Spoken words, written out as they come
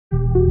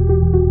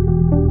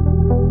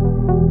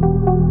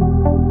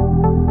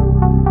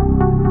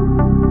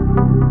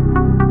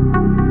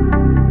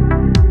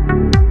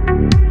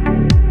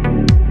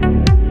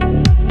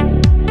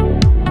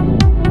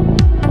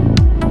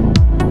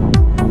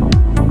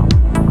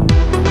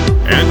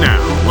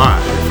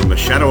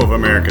Shadow of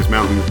America's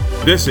Mountain.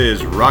 This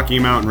is Rocky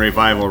Mountain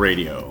Revival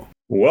Radio.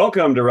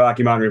 Welcome to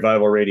Rocky Mountain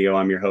Revival Radio.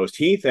 I'm your host,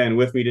 Heath, and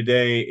with me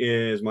today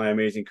is my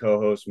amazing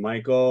co-host,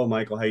 Michael.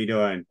 Michael, how you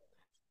doing?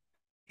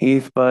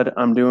 Heath, bud,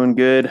 I'm doing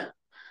good.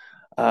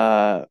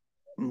 I'm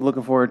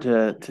looking forward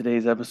to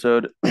today's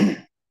episode. All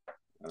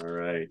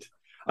right.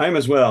 I am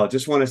as well.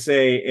 Just want to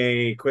say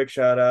a quick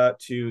shout out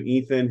to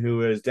Ethan,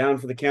 who is down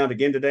for the count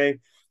again today.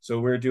 So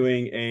we're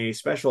doing a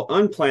special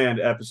unplanned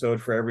episode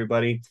for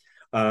everybody.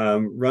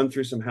 Run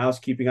through some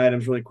housekeeping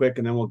items really quick,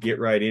 and then we'll get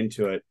right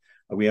into it.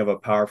 We have a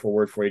powerful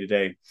word for you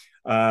today.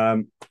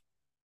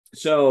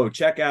 So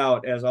check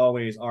out, as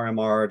always,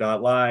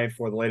 RMRR.live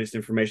for the latest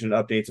information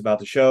and updates about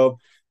the show,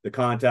 the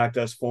contact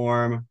us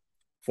form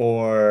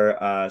for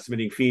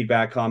submitting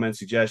feedback, comments,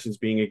 suggestions,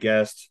 being a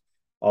guest,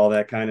 all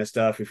that kind of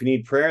stuff. If you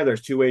need prayer,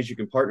 there's two ways you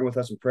can partner with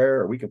us in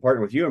prayer, or we can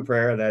partner with you in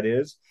prayer, that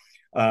is.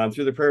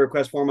 Through the prayer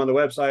request form on the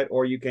website,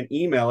 or you can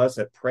email us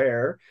at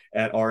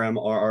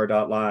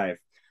prayer@rmrr.live.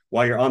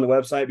 While you're on the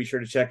website, be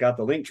sure to check out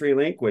the Linktree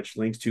link, which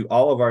links to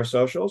all of our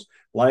socials.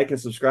 Like and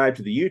subscribe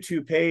to the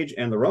YouTube page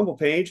and the Rumble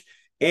page.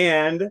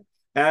 And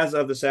as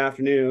of this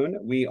afternoon,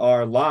 we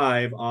are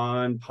live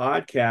on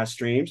podcast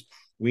streams.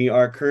 We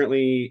are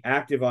currently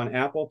active on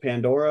Apple,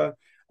 Pandora,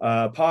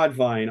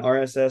 Podvine,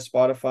 RSS,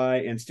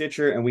 Spotify, and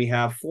Stitcher. And we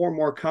have 4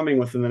 more coming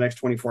within the next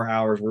 24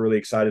 hours. We're really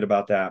excited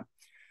about that.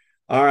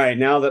 All right,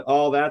 now that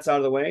all that's out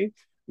of the way,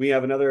 we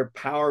have another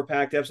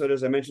power-packed episode,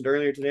 as I mentioned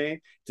earlier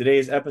today.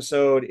 Today's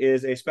episode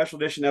is a special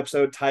edition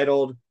episode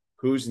titled,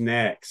 Who's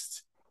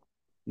Next?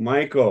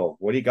 Michael,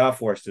 what do you got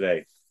for us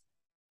today?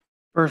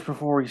 First,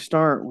 before we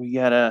start, we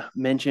got to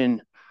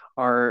mention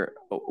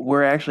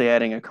we're actually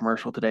adding a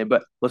commercial today,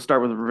 but let's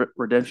start with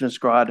Redemption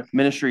Squad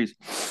Ministries.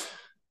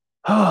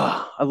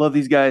 Oh, I love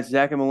these guys,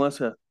 Zach and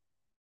Melissa.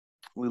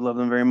 We love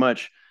them very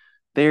much.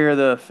 They are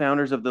the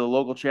founders of the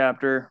local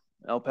chapter,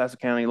 El Paso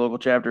County local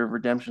chapter of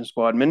Redemption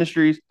Squad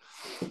Ministries.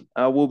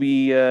 We'll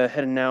be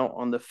heading out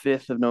on the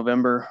 5th of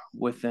November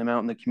with them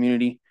out in the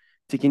community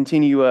to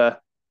continue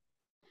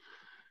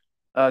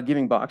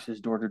giving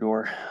boxes door to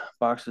door,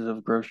 boxes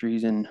of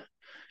groceries and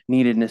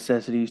needed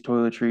necessities,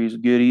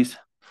 toiletries, goodies.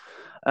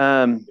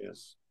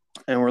 Yes.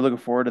 And we're looking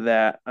forward to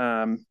that.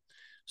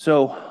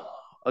 So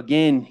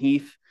again,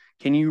 Heath,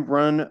 can you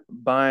run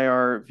by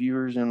our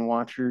viewers and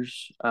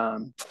watchers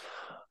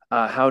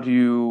how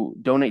to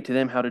donate to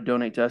them, how to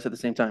donate to us at the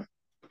same time?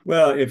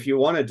 Well, if you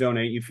want to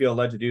donate, you feel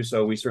led to do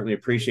so, we certainly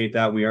appreciate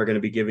that. We are going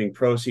to be giving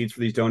proceeds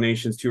for these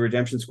donations to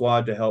Redemption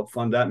Squad to help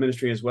fund that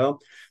ministry as well.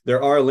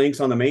 There are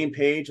links on the main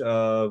page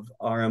of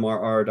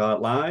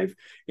rmrr.live.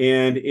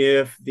 And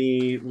if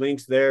the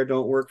links there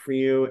don't work for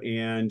you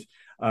and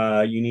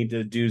you need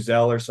to do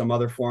Zelle or some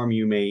other form,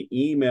 you may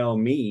email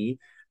me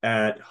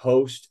at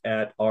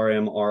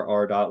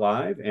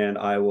host@rmrr.live, and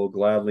I will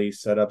gladly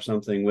set up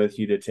something with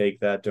you to take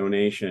that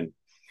donation.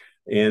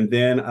 And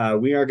then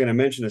we are going to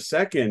mention a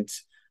second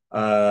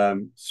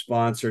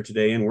sponsor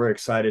today, and we're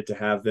excited to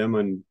have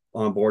them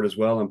on board as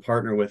well and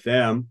partner with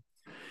them.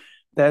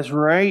 That's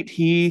right,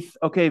 Heath.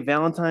 Okay,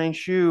 Valentine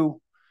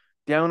Shoe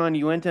down on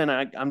Uinta, and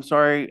I'm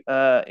sorry,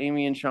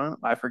 Amy and Sean,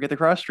 I forget the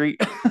cross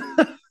street.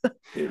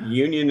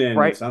 Union and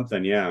right,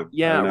 something, yeah.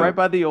 Yeah, right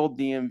by the old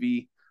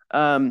DMV.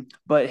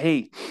 But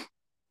hey,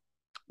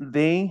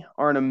 they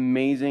are an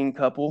amazing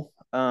couple.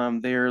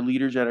 They are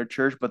leaders at our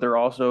church, but they're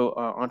also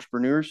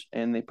entrepreneurs,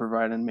 and they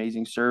provide an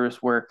amazing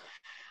service where,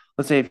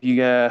 let's say if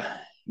you had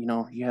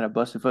a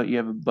busted foot, you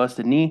have a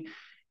busted knee,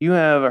 you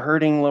have a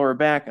hurting lower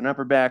back, an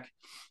upper back.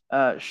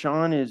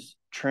 Sean is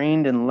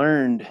trained and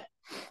learned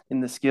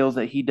in the skills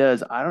that he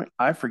does.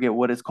 I forget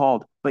what it's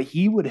called, but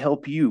he would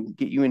help you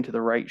get you into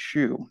the right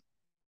shoe.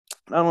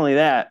 Not only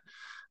that,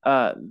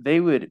 they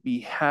would be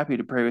happy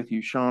to pray with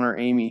you, Sean or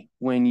Amy,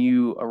 when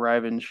you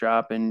arrive in the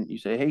shop and you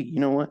say, hey, you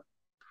know what?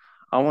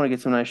 I want to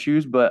get some nice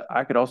shoes, but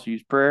I could also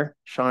use prayer.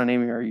 Sean and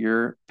Amy are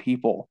your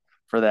people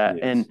for that.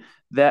 Yes.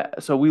 And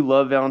so we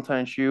love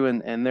Valentine Shoe,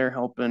 and they're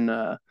helping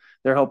the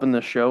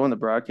show and the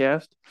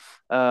broadcast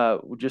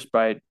just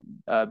by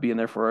being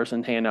there for us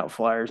and handing out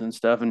flyers and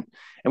stuff. And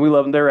we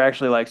love them. They're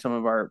actually like some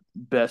of our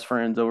best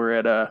friends over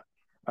at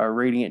our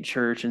Radiant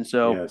Church. And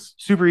so yes.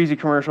 Super easy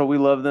commercial. We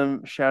love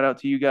them. Shout out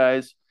to you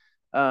guys.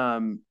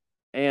 And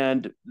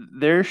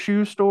their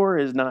shoe store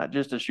is not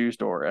just a shoe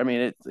store. I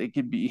mean, it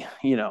could be,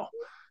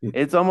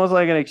 it's almost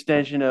like an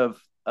extension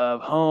of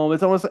home.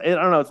 It's almost, I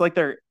don't know. It's like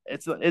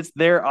it's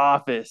their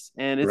office,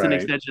 and it's an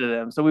extension of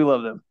them. So we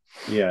love them.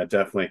 Yeah,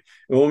 definitely.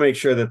 And we'll make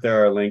sure that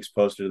there are links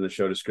posted in the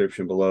show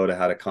description below to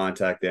how to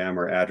contact them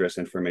or address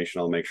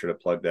information. I'll make sure to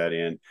plug that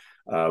in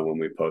when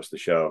we post the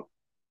show.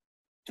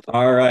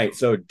 All right. Awesome.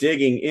 So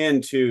digging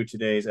into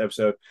today's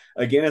episode,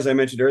 again, as I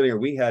mentioned earlier,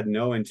 we had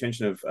no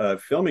intention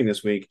of filming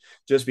this week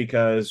just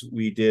because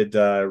we did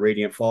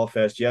Radiant Fall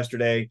Fest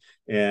yesterday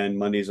and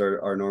Mondays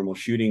are our normal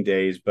shooting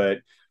days. But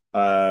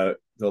the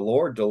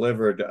Lord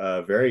delivered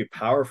a very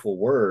powerful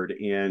word.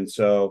 And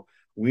so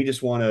we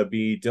just want to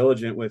be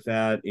diligent with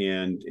that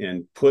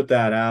and put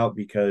that out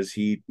because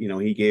he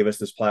gave us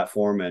this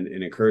platform and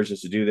encouraged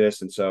us to do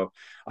this. And so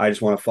I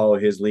just want to follow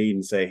his lead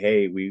and say,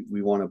 hey,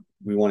 we want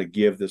to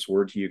give this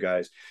word to you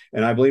guys.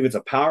 And I believe it's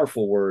a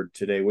powerful word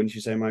today, wouldn't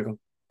you say, Michael?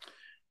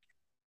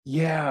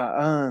 Yeah.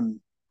 I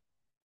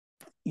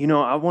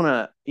want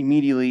to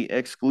immediately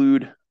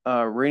exclude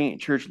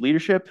Radiant Church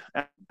leadership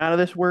out of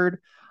this word.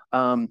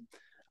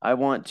 I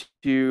want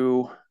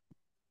to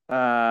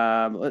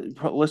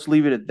let's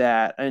leave it at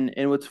that.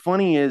 And what's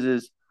funny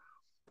is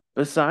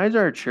besides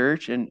our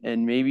church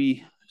and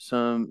maybe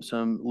some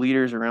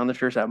leaders around the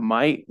church that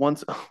might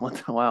once in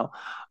a while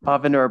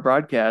pop into our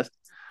broadcast,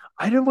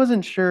 I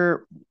wasn't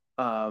sure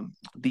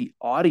the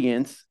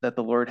audience that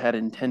the Lord had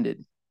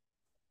intended.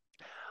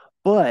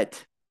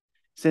 But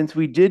since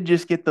we did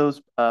just get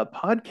those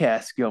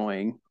podcasts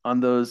going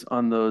on those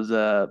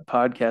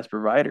podcast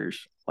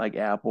providers like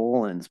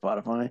Apple and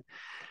Spotify,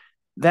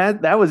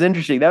 that was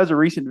interesting. That was a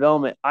recent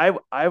development. I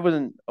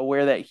wasn't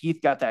aware that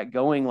Heath got that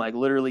going like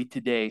literally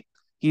today.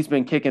 He's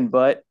been kicking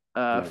butt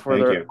Yeah, for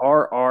thank the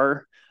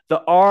you.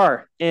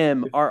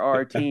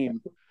 RMRR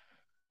team.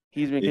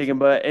 He's been kicking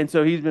butt, and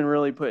so he's been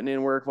really putting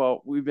in work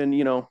while we've been,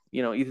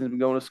 Ethan's been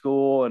going to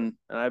school and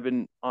I've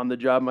been on the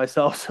job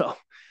myself. So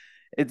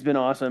it's been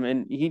awesome,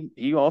 and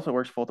he also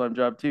works full time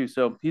job too.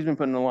 So he's been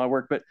putting in a lot of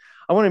work. But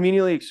I want to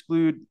immediately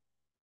exclude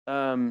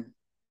um,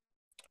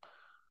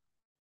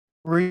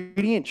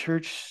 Radiant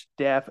Church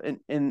staff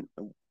and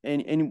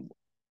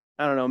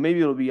I don't know, maybe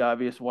it'll be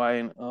obvious why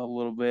in a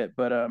little bit,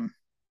 but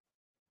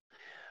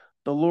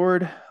the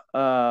Lord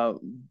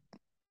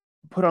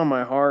put on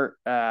my heart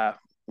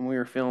when we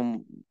were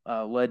feeling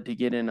led to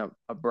get in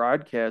a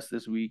broadcast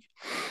this week.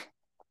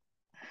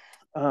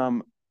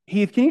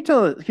 Heath, can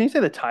you say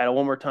the title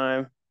one more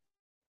time?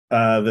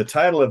 The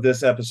title of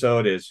this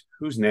episode is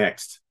Who's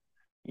Next?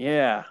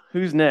 Yeah,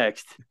 who's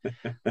next?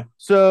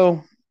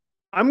 So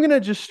I'm gonna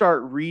just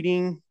start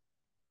reading.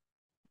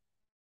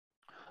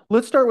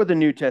 Let's start with the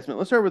New Testament.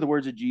 Let's start with the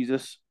words of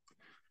Jesus.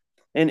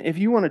 And if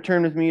you want to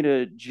turn with me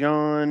to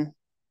John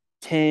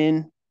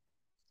 10,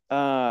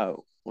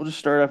 we'll just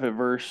start off at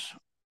verse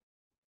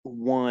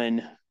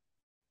 1.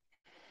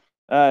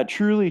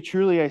 Truly,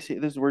 truly, I say,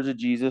 this is words of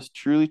Jesus.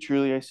 Truly,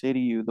 truly, I say to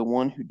you, the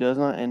one who does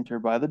not enter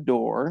by the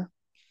door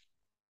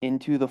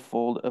into the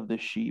fold of the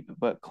sheep,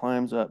 but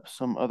climbs up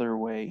some other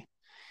way,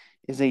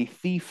 is a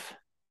thief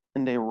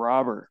and a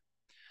robber.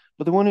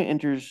 But the one who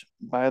enters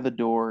by the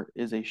door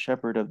is a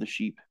shepherd of the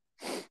sheep.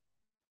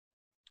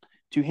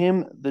 To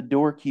him, the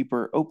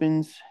doorkeeper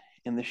opens,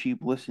 and the sheep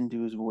listen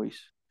to his voice.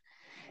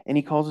 And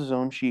he calls his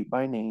own sheep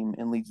by name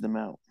and leads them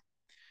out.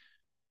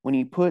 When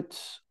he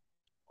puts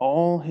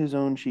all his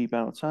own sheep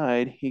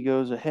outside, he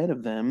goes ahead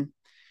of them,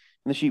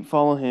 and the sheep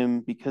follow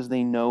him because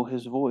they know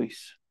his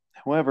voice.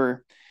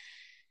 However,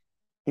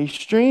 a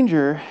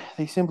stranger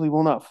they simply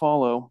will not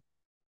follow,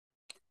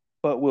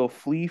 but will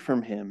flee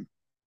from him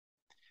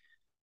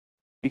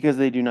because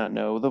they do not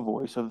know the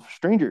voice of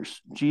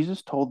strangers.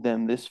 Jesus told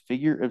them this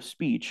figure of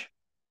speech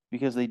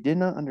because they did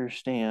not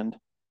understand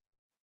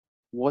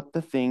what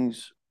the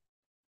things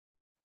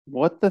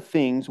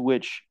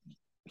which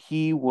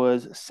he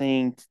was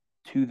saying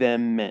to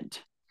them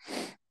meant.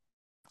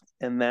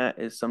 And that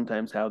is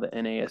sometimes how the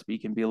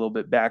NASB can be a little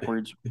bit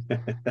backwards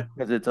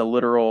because it's a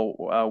literal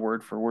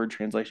word for word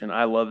translation.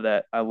 I love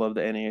that. I love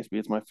the NASB.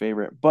 It's my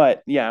favorite.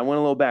 But yeah, I went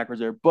a little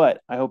backwards there,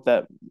 but I hope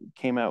that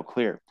came out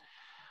clear.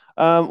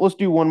 Let's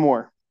do one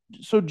more.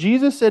 So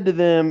Jesus said to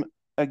them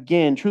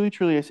again, truly,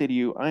 truly, I say to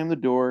you, I am the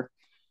door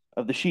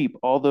of the sheep.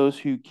 All those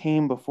who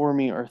came before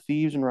me are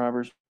thieves and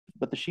robbers,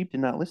 but the sheep did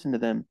not listen to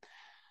them.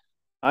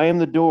 I am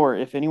the door.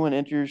 If anyone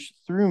enters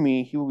through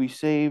me, he will be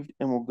saved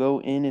and will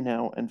go in and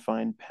out and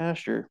find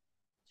pasture.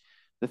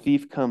 The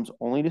thief comes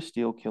only to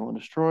steal, kill, and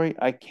destroy.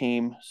 I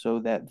came so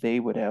that they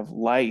would have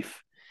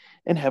life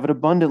and have it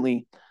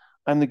abundantly.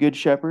 I'm the good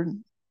shepherd.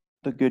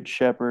 The good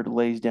shepherd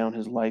lays down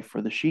his life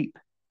for the sheep.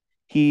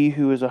 He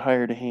who is a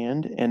hired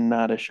hand and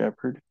not a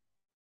shepherd,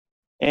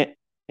 and,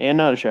 and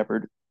not a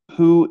shepherd,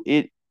 who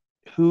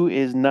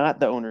is not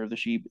the owner of the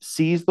sheep,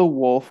 sees the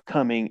wolf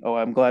coming. Oh,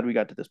 I'm glad we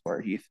got to this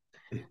part, Heath.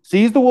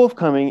 Sees the wolf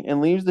coming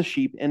and leaves the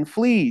sheep and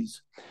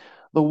flees.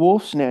 The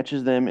wolf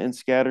snatches them and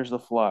scatters the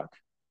flock.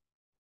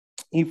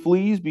 He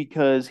flees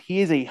because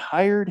he is a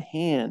hired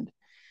hand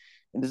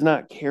and does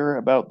not care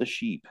about the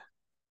sheep.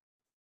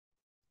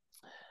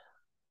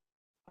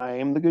 I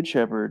am the good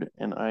shepherd,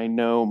 and I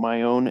know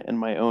my own, and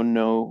my own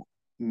know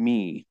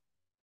me.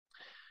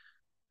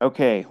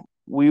 Okay,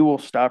 we will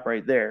stop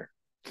right there.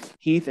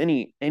 Heath,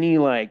 any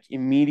like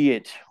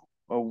immediate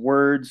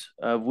words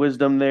of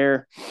wisdom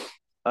there?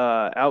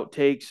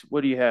 Outtakes.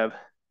 What do you have?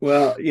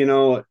 Well,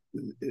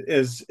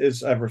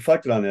 as I've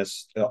reflected on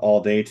this all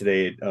day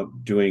today,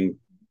 doing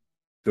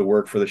the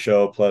work for the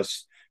show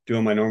plus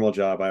doing my normal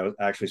job, I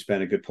actually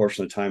spent a good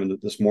portion of the time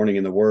this morning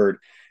in the Word,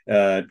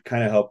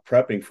 kind of help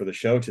prepping for the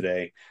show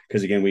today.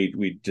 Because again,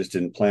 we just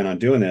didn't plan on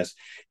doing this,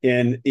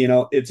 and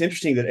it's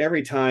interesting that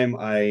every time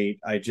I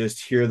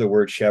just hear the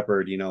word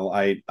shepherd,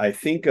 I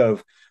think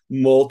of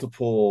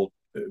multiple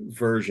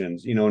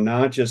versions,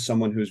 not just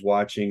someone who's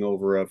watching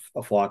over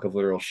a flock of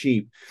literal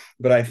sheep,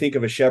 but I think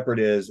of a shepherd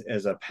as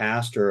a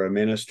pastor, a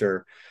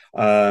minister,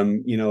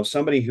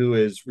 somebody who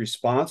is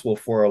responsible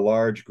for a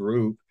large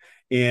group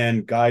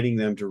and guiding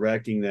them,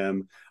 directing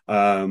them,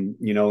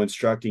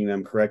 instructing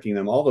them, correcting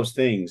them, all those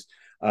things.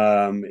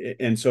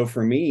 And so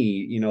for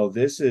me,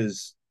 this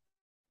is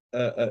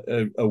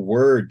a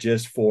word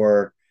just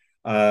for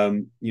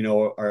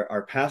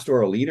our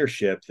pastoral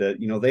leadership, that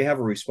they have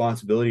a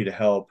responsibility to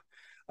help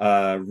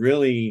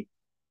really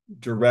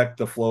direct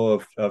the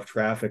flow of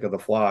traffic of the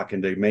flock,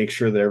 and to make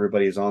sure that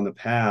everybody is on the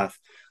path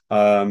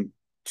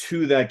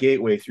to that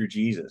gateway through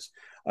Jesus.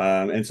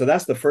 And so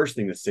that's the first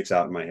thing that sticks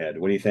out in my head.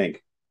 What do you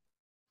think?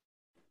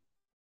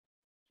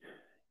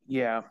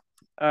 Yeah.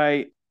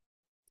 I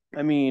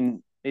I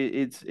mean,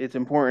 it's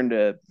important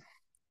to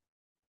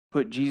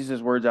put Jesus'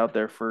 words out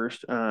there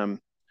first.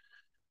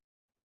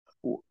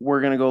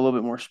 We're gonna go a little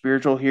bit more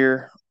spiritual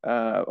here,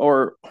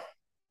 or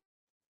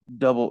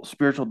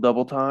spiritual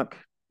double talk,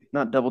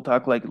 not double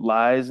talk like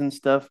lies and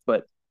stuff,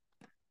 but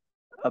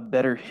a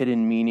better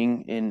hidden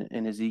meaning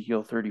in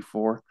Ezekiel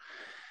 34.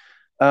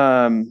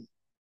 Um,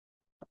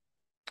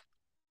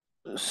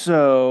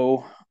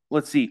 so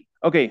let's see.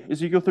 Okay,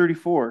 Ezekiel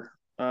 34,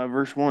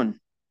 verse 1.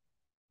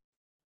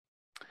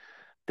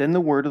 Then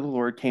the word of the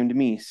Lord came to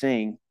me,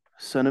 saying,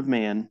 Son of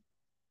man,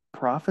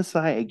 prophesy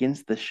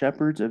against the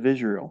shepherds of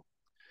Israel.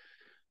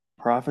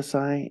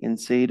 Prophesy and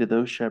say to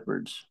those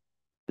shepherds,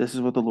 This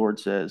is what the Lord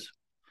says: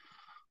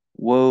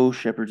 Woe,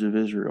 shepherds of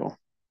Israel,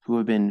 who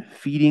have been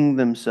feeding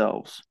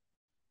themselves.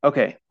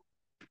 Okay,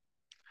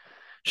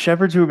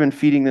 shepherds who have been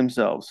feeding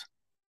themselves.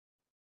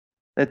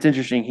 That's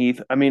interesting,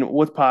 Heath. I mean,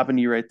 what's popping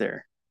to you right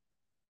there?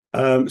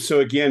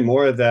 So again,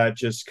 more of that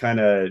just kind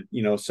of,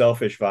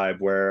 selfish vibe,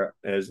 where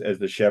as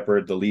the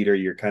shepherd, the leader,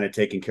 you're kind of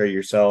taking care of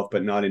yourself,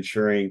 but not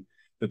ensuring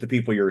that the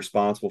people you're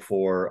responsible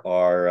for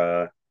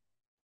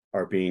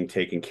are being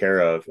taken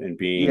care of and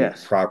being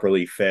Yes.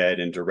 properly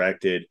fed and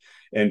directed.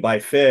 And by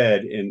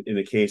fed, in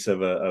the case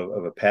of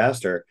a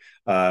pastor,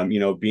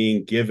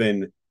 being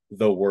given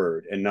the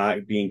word and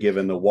not being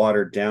given the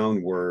watered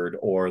down word,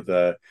 or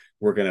the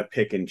we're going to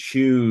pick and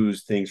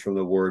choose things from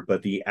the word,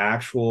 but the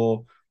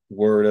actual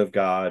word of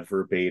God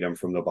verbatim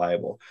from the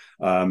Bible.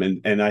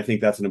 And I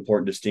think that's an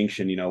important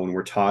distinction, when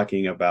we're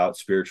talking about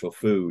spiritual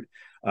food.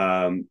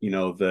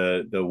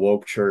 The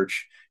woke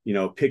church,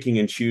 picking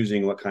and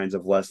choosing what kinds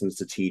of lessons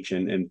to teach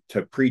and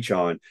to preach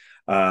on.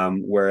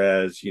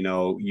 Whereas,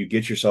 you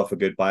get yourself a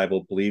good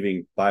Bible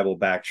believing, Bible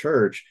backed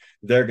church,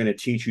 they're going to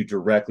teach you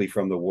directly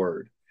from the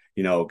word.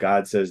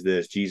 God says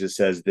this, Jesus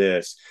says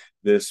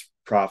this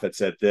prophet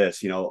said this,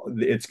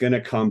 it's going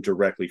to come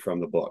directly from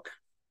the book.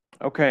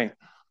 Okay.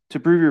 To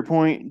prove your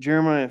point,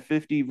 Jeremiah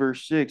 50,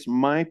 verse 6,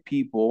 My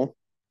people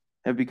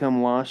have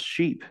become lost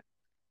sheep.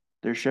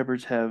 Their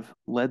shepherds have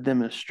led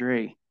them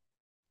astray.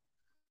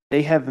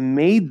 They have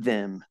made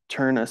them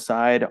turn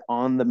aside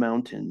on the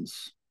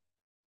mountains.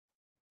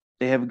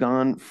 They have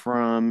gone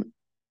from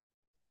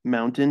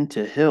mountain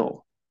to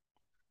hill.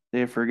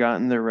 They have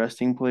forgotten their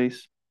resting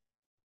place.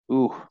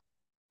 Ooh,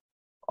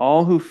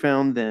 all who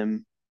found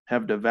them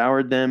have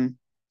devoured them.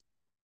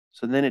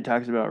 So then it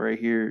talks about right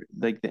here,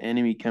 like the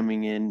enemy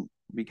coming in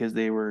because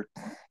their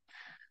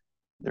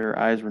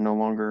eyes were no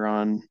longer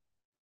on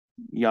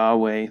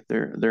Yahweh.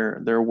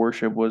 Their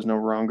worship was no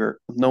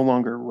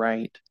longer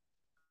right.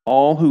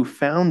 All who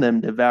found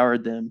them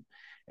devoured them,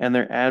 and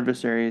their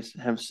adversaries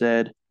have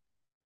said,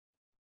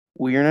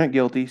 We are not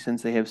guilty,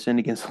 since they have sinned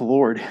against the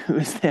Lord, who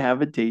is the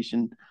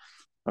habitation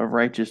of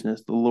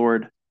righteousness, the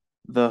Lord,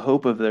 the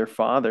hope of their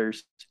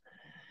fathers.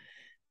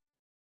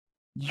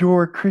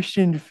 Your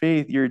Christian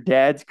faith, your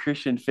dad's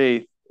Christian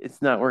faith, it's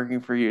not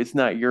working for you. It's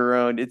not your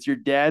own. It's your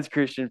dad's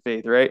Christian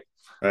faith, right?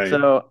 Right.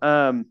 So,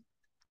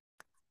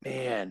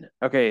 man,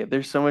 okay,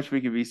 there's so much we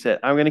could be said.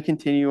 I'm going to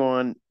continue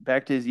on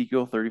back to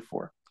Ezekiel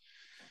 34.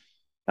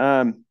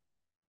 Um,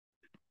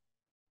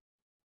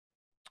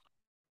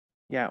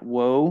 yeah,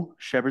 woe,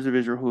 shepherds of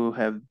Israel who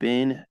have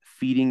been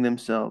feeding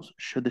themselves.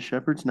 Should the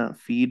shepherds not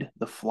feed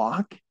the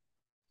flock?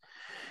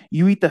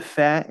 You eat the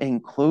fat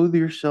and clothe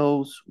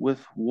yourselves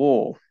with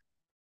wool.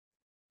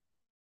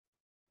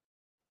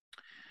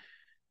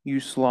 You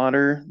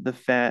slaughter the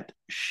fat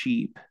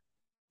sheep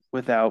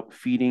without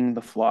feeding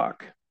the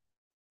flock.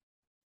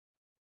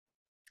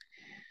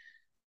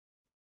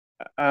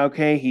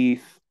 Okay,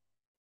 Heath,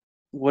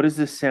 what is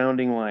this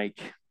sounding like?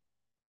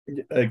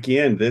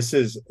 Again, this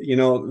is,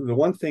 the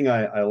one thing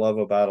I love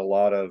about a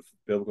lot of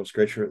biblical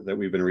scripture that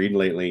we've been reading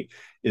lately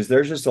is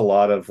there's just a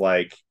lot of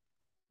like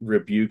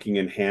rebuking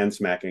and hand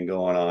smacking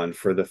going on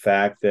for the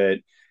fact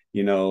that,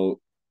 you know,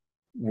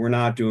 we're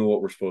not doing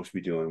what we're supposed to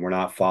be doing. We're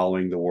not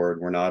following the word.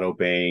 We're not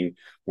obeying.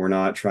 We're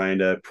not trying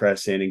to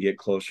press in and get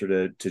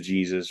closer to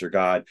Jesus or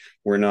God.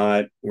 We're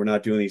not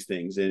doing these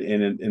things.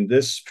 And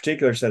this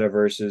particular set of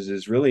verses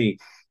is really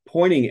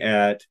pointing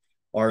at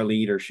our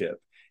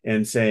leadership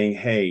and saying,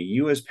 hey,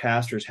 you as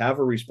pastors have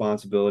a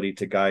responsibility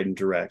to guide and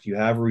direct. You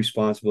have a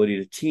responsibility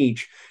to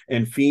teach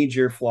and feed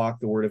your flock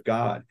the word of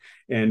God.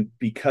 And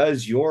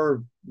because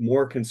you're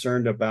more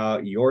concerned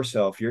about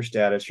yourself, your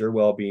status, your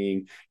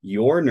well-being,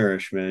 your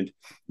nourishment,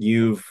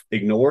 you've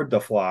ignored the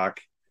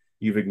flock,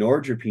 you've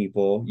ignored your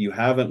people, you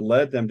haven't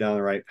led them down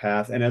the right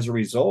path. And as a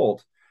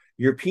result,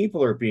 your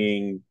people are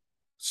being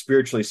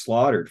spiritually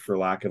slaughtered, for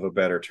lack of a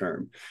better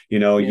term. You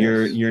know,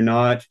 Yes. you're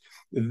not,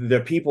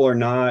 the people are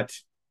not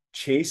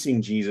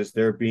chasing Jesus,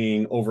 they're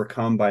being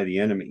overcome by the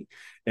enemy.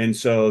 And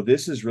so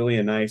this is really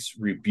a nice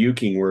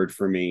rebuking word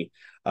for me,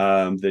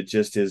 that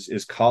just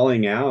is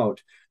calling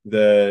out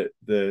the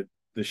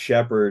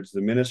shepherds,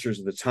 the ministers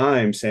of the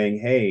time, saying,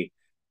 hey,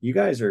 you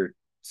guys are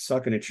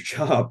sucking at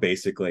your job,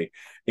 basically.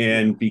 Yeah.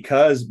 And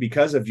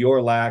because of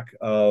your lack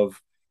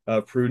of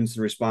prudence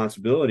and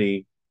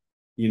responsibility,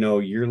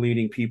 you're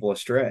leading people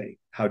astray.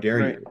 How dare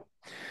Right. you?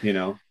 You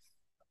know,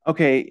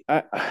 Okay.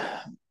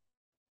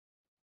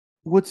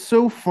 What's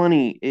so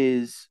funny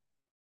is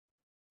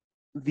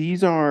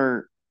these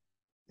are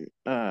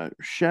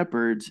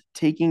shepherds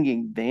taking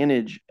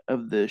advantage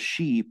of the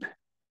sheep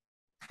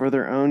for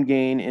their own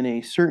gain in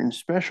a certain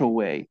special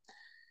way.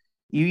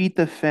 You eat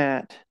the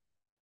fat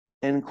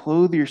and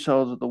clothe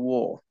yourselves with the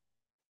wool.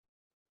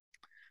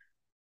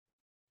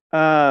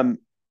 Um,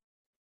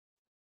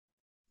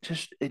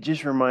 it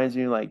just reminds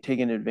me like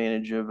taking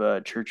advantage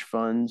of church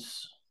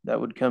funds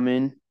that would come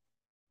in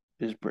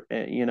is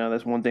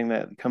that's one thing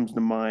that comes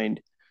to mind.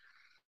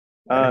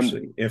 Um,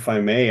 actually, if I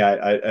may,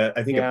 I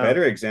think a yeah,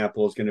 better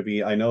example is going to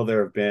be, I know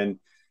there have been,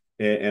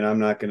 and I'm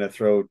not going to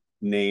throw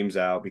names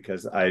out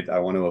because I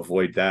want to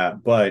avoid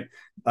that, but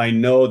I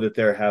know that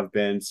there have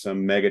been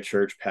some mega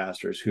church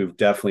pastors who've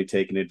definitely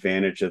taken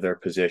advantage of their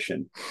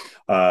position.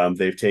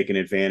 They've taken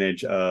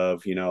advantage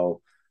of,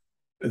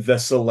 the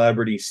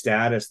celebrity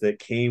status that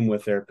came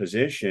with their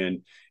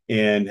position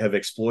and have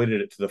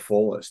exploited it to the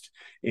fullest.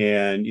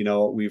 And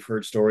we've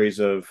heard stories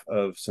of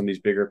some of these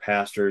bigger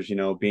pastors,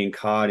 being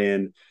caught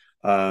in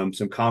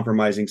some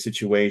compromising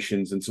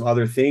situations and some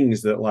other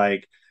things that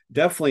like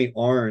definitely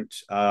aren't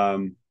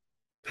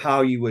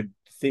how you would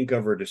think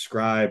of or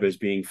describe as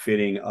being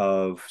fitting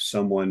of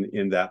someone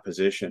in that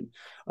position.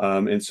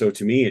 And so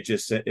to me, it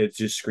just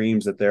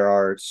screams that there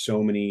are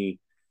so many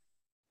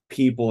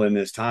people in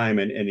this time,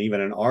 and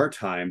even in our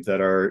time, that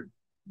are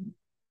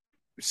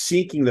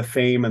seeking the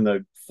fame and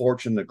the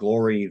fortune, the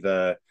glory,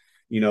 the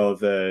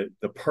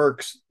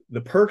perks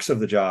of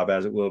the job,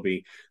 as it will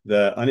be,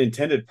 the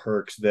unintended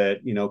perks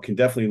that can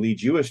definitely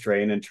lead you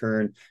astray, and in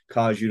turn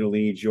cause you to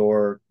lead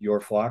your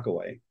flock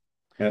away,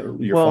 your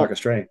flock well,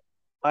 astray.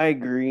 I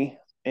agree,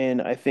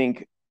 and I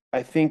think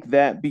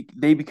that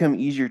they become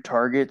easier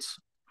targets.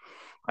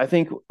 I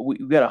think we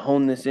got to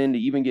hone this in to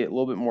even get a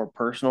little bit more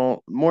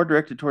personal, more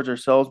directed towards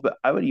ourselves. But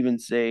I would even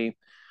say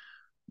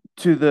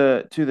to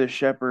the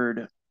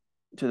shepherd,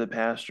 to the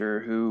pastor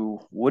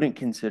who wouldn't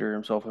consider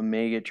himself a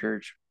mega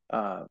church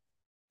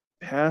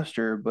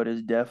pastor, but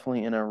is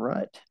definitely in a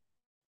rut,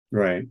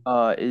 Right.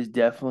 is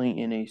definitely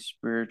in a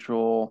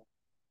spiritual.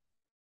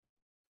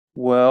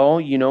 Well,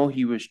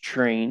 he was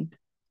trained.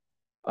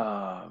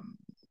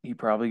 He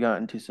probably got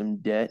into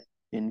some debt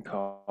in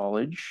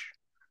college.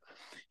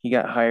 He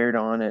got hired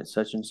on at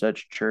such and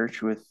such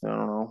church with, I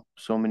don't know,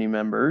 so many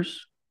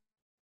members,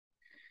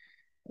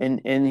 and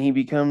he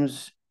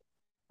becomes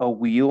a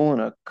wheel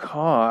and a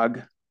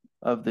cog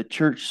of the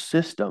church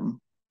system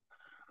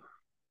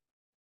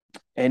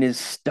and is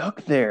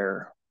stuck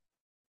there.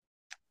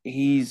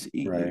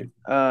 Right.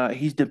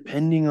 He's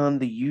depending on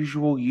the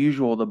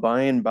usual, the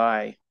by and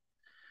by.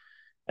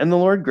 And the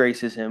Lord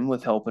graces him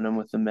with helping him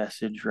with the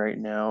message right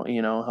now,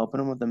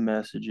 helping him with the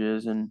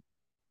messages, and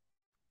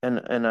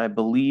I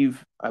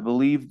believe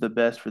the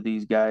best for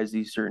these guys,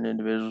 these certain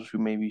individuals who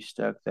may be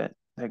stuck, that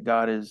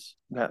God is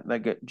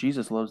that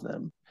Jesus loves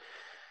them.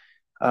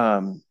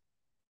 Um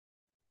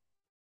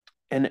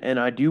and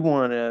I do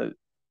want to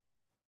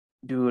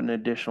do an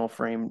additional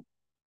frame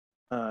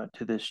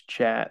to this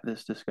chat,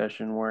 this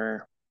discussion,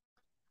 where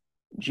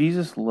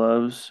Jesus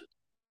loves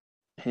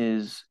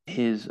his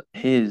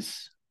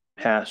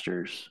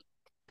pastors.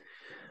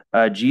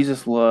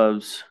 Jesus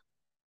loves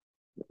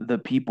the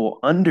people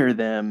under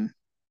them,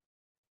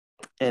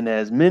 and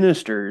as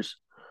ministers,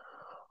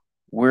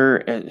 we're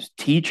as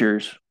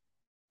teachers,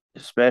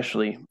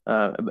 especially,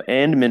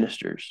 and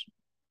ministers.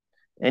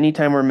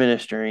 Anytime we're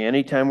ministering,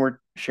 anytime we're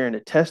sharing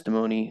a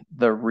testimony,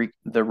 the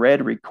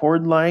red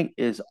record light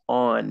is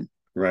on,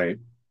 Right.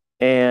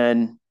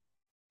 and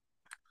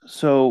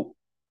so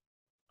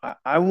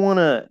I want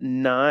to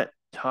not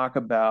talk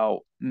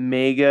about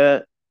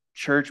mega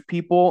church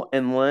people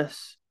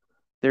unless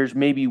there's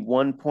maybe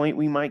one point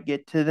we might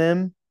get to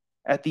them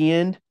at the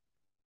end,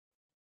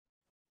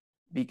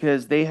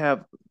 because they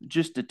have,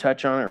 just to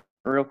touch on it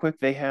real quick,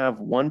 they have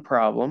one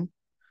problem.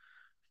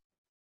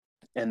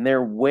 and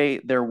they're way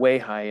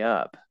high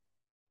up.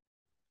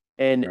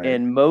 Right.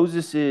 And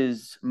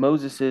Moses's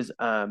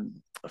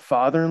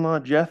father-in-law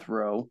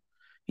Jethro,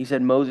 he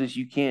said, Moses,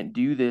 you can't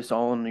do this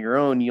all on your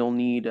own. You'll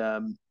need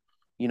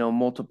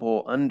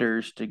multiple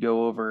unders to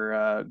go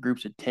over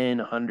groups of 10,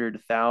 100,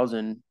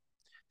 1,000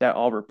 that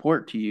all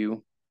report to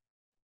you.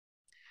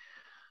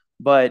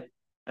 But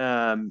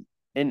and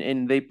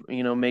they,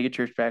 mega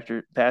church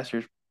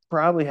pastors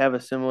probably have a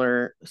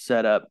similar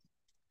setup.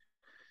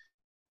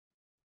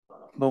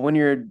 But when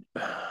you're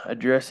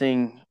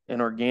addressing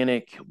an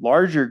organic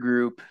larger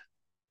group,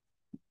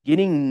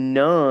 getting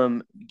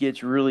numb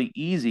gets really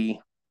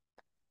easy.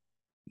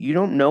 You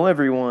don't know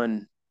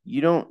everyone.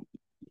 You don't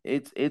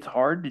it's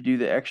hard to do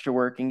the extra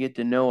work and get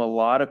to know a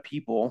lot of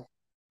people.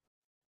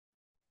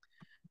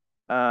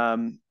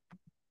 Um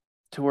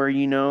to where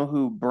you know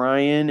who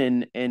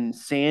Brian and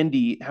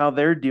Sandy, how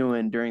they're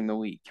doing during the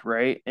week,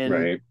 right?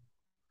 Right.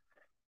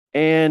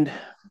 And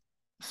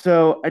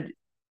so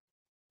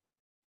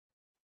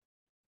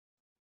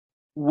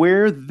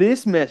where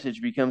this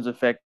message becomes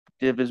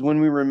effective is when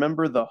we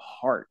remember the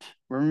heart,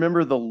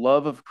 remember the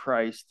love of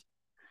Christ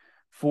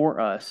for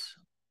us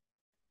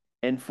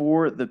and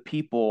for the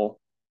people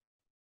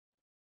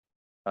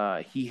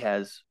he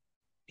has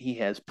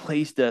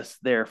placed us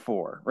there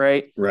for,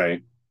 right?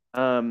 Right.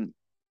 Um,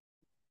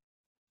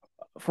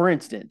 for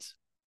instance,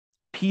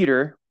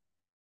 Peter,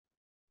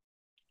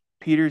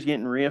 Peter's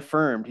getting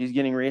reaffirmed. He's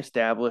getting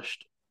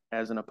reestablished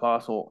as an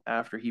apostle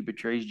after he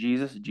betrays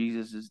Jesus.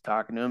 Jesus is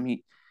talking to him.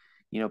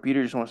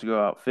 Peter just wants to go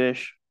out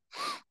fish.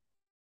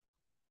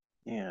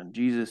 And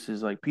Jesus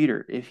is like,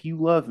 Peter, if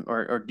you love,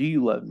 or do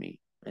you love me?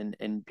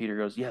 And Peter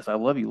goes, yes, I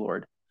love you,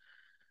 Lord.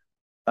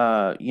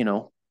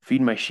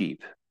 Feed my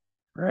sheep,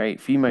 right?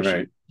 Feed my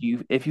Right.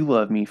 sheep. If you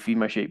love me, feed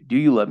my sheep. Do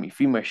you love me?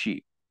 Feed my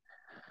sheep.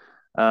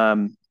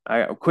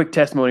 A quick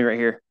testimony right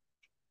here.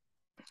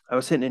 I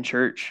was sitting in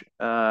church.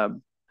 My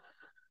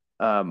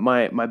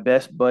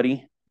best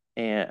buddy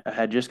and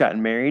had just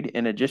gotten married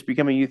and had just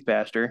become a youth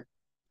pastor.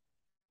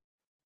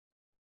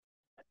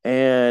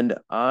 And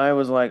I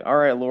was like, all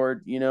right,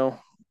 Lord,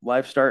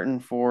 life is starting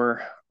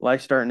for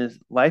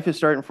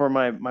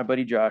my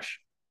buddy Josh.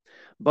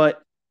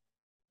 But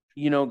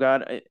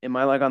God, am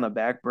I like on the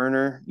back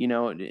burner?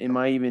 Am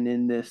I even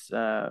in this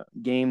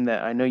game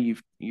that I know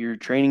you're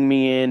training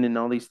me in and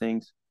all these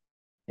things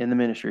in the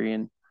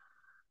ministry?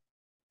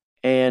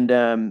 And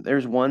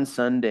there's one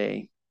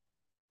Sunday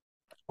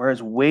where I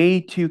was way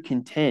too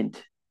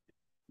content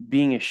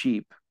being a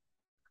sheep.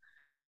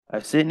 I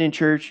was sitting in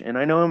church, and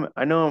I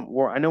know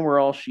we're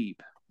all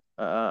sheep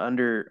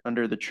under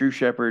the true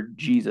shepherd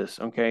Jesus.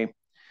 Okay,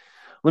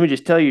 let me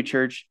just tell you,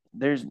 church,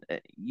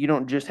 you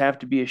don't just have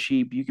to be a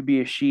sheep. You could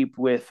be a sheep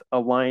with a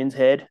lion's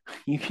head.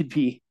 You could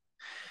be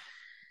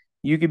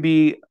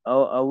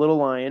a little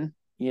lion.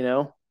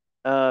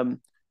 Um,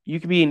 you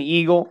could be an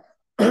eagle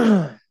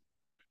out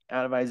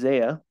of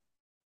Isaiah.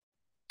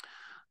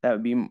 That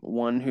would be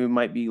one who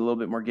might be a little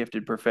bit more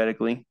gifted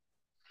prophetically.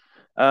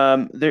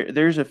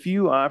 There's a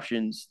few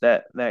options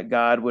that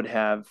God would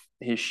have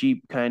his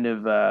sheep kind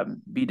of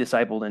be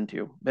discipled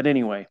into. But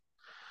anyway,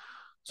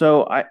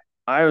 so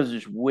I was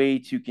just way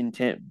too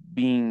content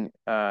being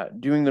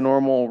doing the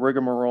normal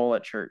rigmarole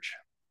at church,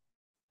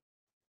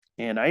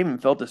 and I even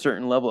felt a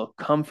certain level of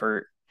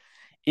comfort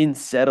in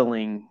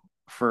settling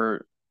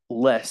for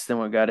less than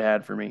what God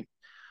had for me.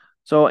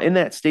 So in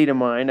that state of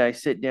mind, I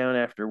sit down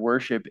after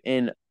worship,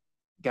 and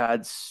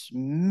God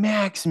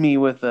smacks me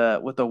with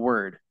a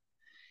word.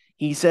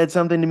 He said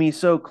something to me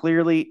so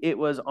clearly, it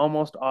was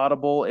almost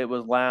audible. It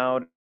was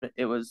loud.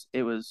 It was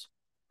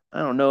I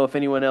don't know if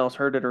anyone else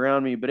heard it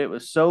around me, but it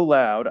was so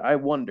loud. I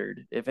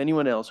wondered if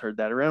anyone else heard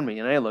that around me.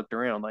 And I looked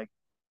around like,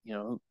 you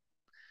know,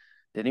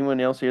 did anyone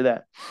else hear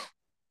that?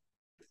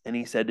 And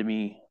he said to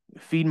me,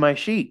 feed my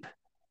sheep.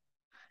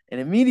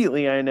 And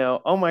immediately I know,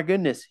 oh my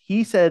goodness,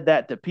 he said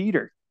that to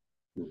Peter.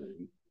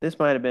 This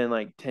might have been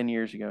like 10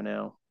 years ago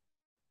now,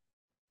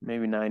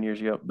 maybe 9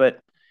 years ago. But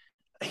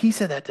he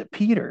said that to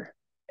Peter.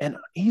 And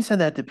he said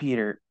that to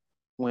Peter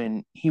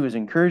when he was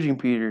encouraging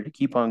Peter to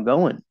keep on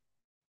going.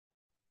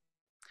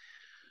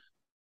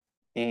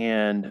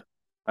 And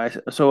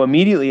so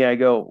immediately I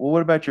go, well,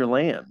 what about your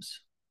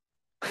lambs?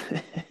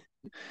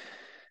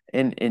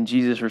 and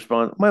Jesus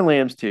responds, my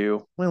lambs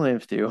too, my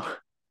lambs too.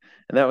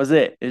 And that was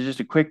it. It was just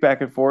a quick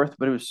back and forth,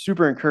 but it was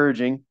super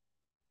encouraging.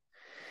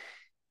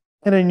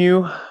 And I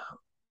knew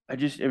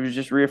it was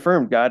just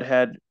reaffirmed God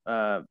had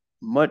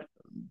much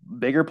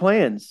bigger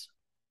plans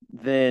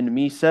than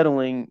me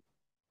settling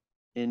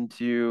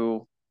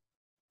into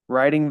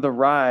riding the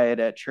ride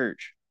at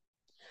church.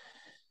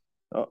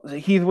 Oh,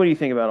 Heath, what do you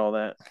think about all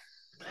that?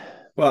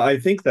 Well, I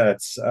think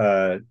that's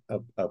a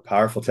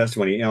powerful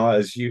testimony.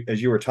 As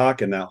you were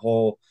talking, that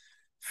whole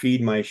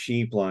 "feed my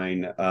sheep"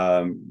 line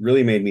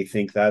really made me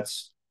think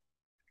that's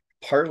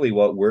partly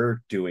what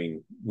we're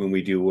doing when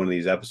we do one of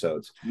these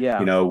episodes.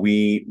 Yeah.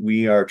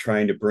 We are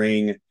trying to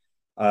bring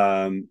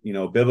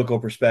biblical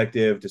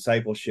perspective,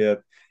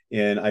 discipleship,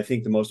 And I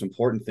think the most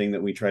important thing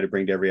that we try to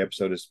bring to every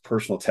episode is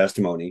personal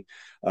testimony,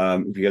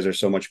 because there's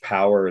so much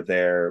power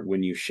there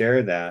when you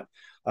share that.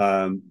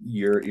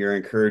 You're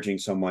encouraging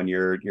someone,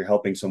 you're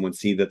helping someone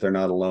see that they're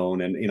not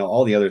alone, and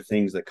all the other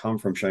things that come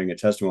from sharing a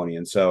testimony.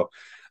 And so,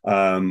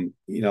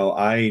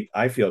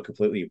 I feel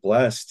completely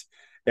blessed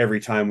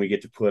every time we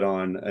get to put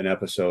on an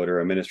episode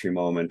or a ministry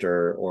moment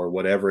or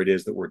whatever it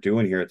is that we're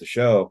doing here at the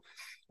show,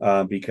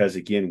 because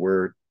again,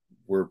 we're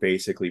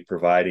basically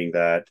providing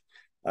that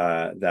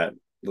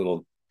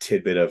little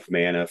tidbit of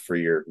manna for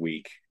your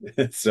week.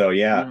 So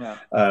yeah,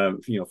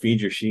 Yeah.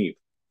 feed your sheep,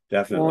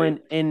 Well,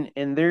 definitely.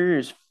 and there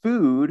is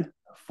food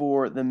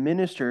for the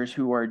ministers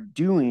who are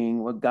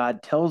doing what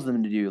God tells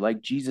them to do,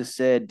 like Jesus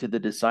said to the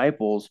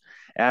disciples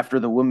after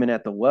the woman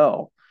at the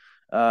well.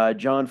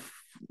 John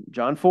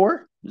John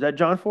 4? Is that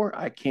John 4?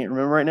 I can't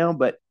remember right now,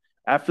 but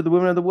after the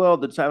woman at the well,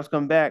 the disciples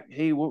come back.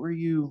 Hey, what were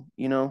you,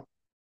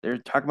 they're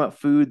talking about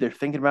food, they're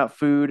thinking about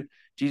food.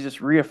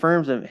 Jesus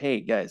reaffirms them,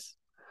 hey guys,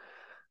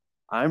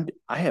 I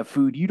have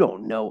food you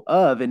don't know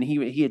of, and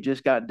he had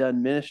just got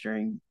done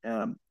ministering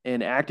and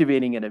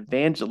activating an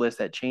evangelist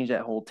that changed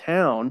that whole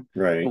town,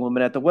 the Right.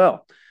 woman at the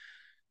well.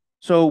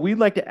 So we'd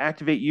like to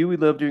activate you.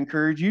 We'd love to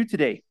encourage you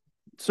today.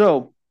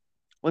 So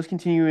let's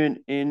continue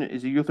in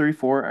Ezekiel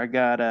 34. I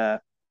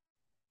got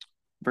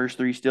verse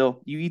 3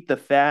 still. You eat the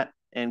fat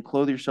and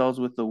clothe yourselves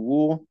with the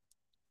wool.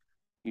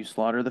 You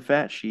slaughter the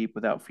fat sheep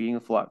without feeding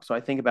the flock. So I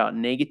think about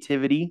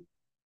negativity,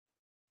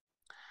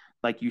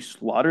 like you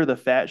slaughter the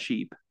fat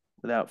sheep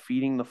without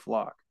feeding the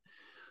flock.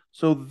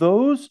 So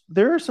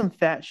there are some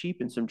fat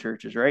sheep in some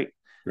churches, right?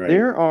 Right.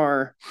 There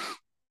are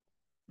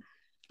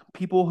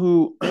people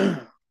who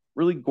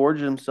really gorge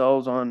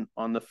themselves on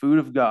the food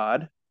of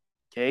God.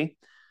 Okay.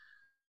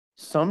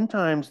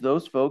 Sometimes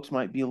those folks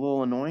might be a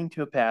little annoying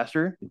to a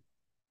pastor.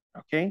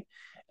 Okay.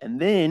 And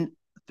then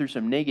through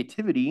some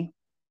negativity,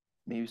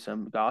 maybe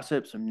some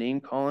gossip, some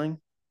name calling.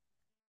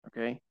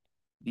 Okay.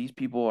 These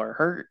people are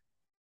hurt.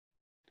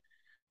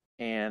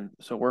 And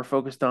so we're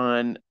focused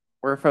on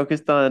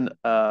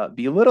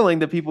belittling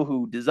the people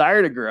who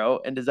desire to grow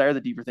and desire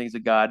the deeper things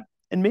of God.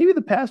 And maybe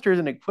the pastor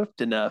isn't equipped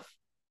enough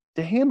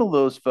to handle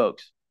those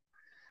folks.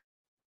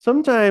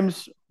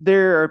 Sometimes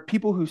there are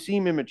people who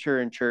seem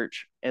immature in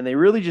church and they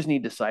really just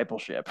need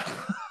discipleship.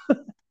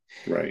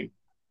 Right.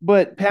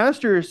 But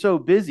pastor is so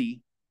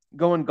busy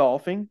going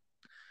golfing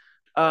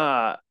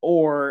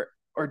or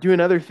doing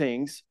other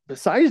things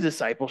besides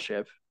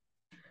discipleship.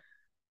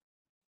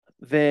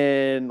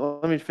 Then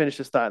let me finish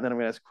this thought and then I'm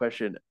going to ask a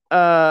question.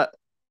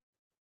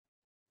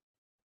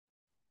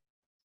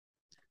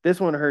 This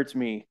one hurts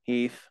me,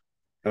 Heath.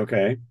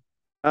 Okay.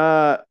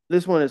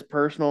 This one is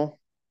personal.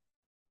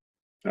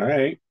 All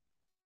right.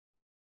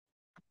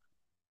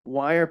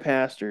 Why are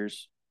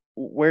pastors?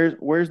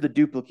 Where's the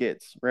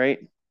duplicates, right?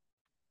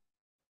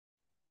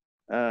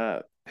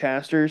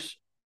 Pastors,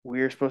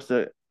 we are supposed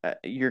to.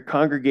 Your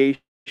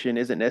congregation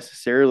isn't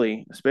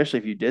necessarily, especially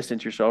if you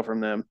distance yourself from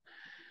them,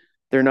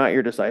 they're not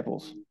your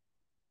disciples.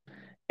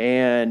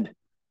 And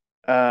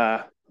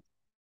uh,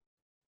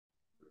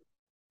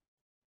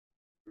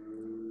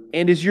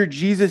 and is your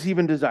Jesus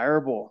even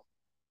desirable?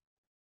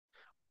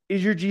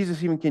 Is your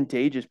Jesus even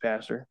contagious,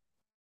 Pastor?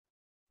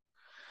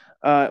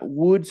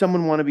 Would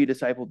someone want to be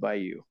discipled by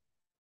you?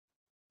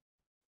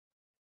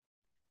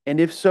 And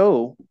if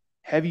so,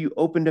 have you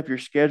opened up your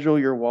schedule,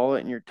 your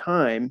wallet, and your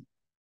time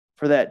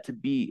for that to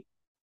be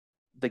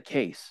the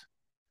case?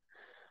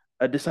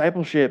 A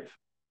discipleship,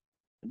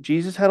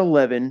 Jesus had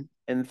 11,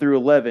 and through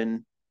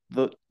 11,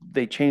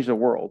 they changed the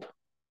world.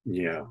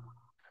 Yeah.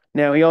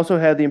 Now, he also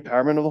had the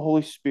empowerment of the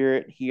Holy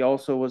Spirit. He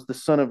also was the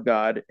Son of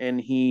God, and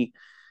he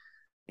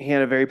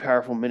had a very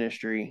powerful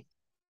ministry.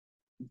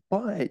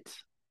 But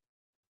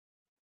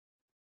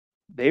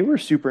they were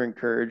super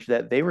encouraged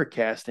that they were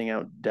casting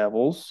out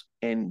devils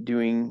and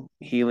doing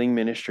healing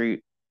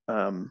ministry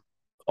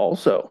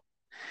also.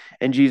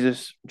 And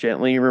Jesus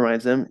gently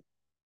reminds them,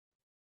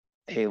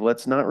 hey,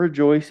 let's not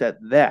rejoice at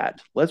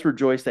that. Let's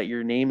rejoice that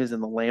your name is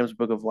in the Lamb's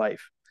book of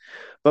life.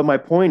 But my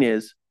point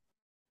is,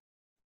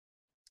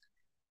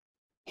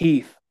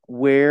 Heath,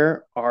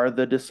 where are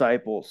the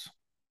disciples?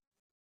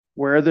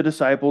 Where are the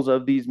disciples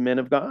of these men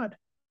of God?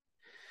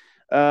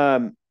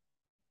 Um,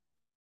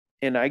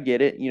 and I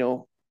get it,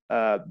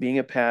 being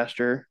a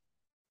pastor,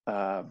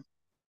 uh,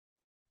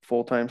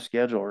 full time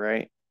schedule,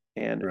 right?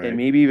 And Right.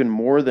 maybe even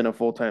more than a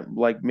full time,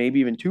 like maybe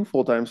even two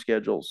full time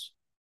schedules.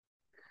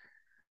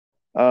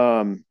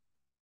 Um,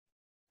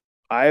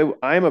 I'm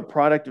a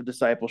product of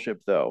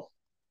discipleship, though.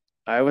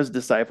 I was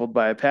discipled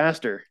by a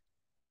pastor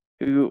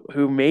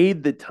who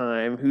made the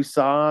time, who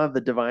saw the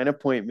divine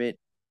appointment.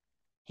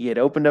 He had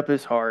opened up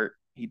his heart.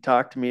 He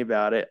talked to me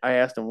about it. I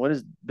asked him, what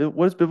is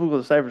biblical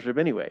discipleship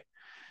anyway?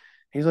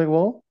 He's like,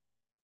 well,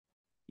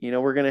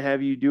 we're going to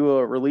have you do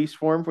a release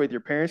form with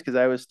your parents because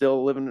I was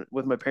still living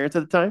with my parents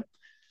at the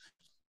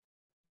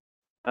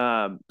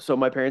time. So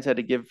my parents had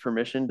to give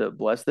permission to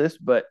bless this,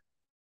 but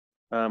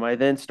I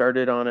then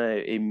started on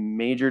a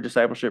major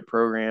discipleship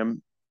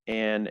program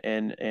and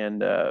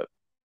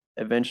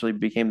eventually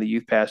became the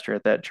youth pastor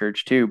at that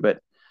church too. But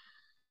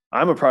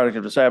I'm a product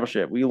of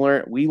discipleship. We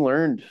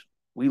learned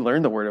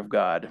the word of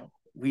God.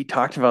 We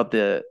talked about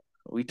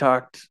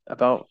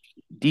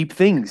deep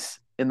things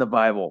in the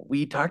Bible.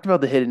 We talked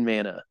about the hidden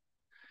manna.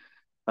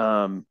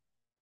 Um,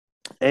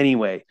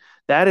 anyway,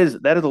 that is a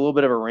little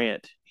bit of a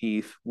rant,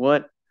 Heath.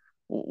 What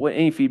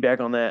any feedback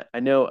on that? I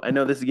know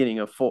this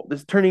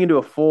is turning into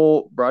a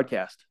full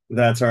broadcast.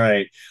 That's all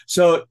right.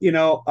 So,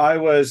 I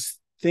was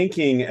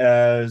thinking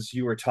as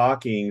you were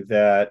talking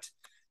that,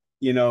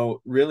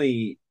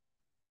 really,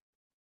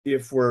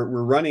 if we're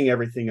running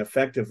everything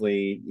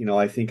effectively,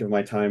 I think of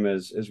my time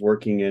as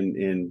working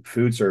in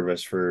food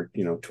service for,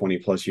 20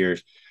 plus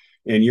years,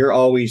 and you're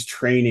always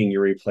training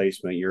your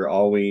replacement. You're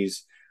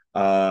always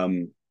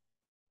um,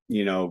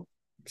 you know,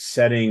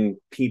 setting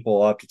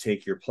people up to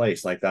take your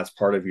place. Like that's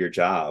part of your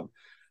job,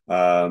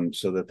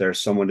 so that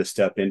there's someone to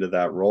step into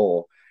that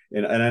role.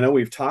 And I know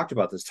we've talked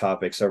about this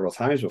topic several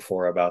times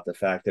before about the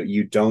fact that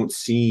you don't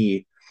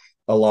see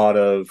a lot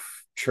of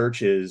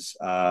churches,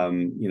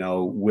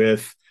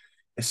 with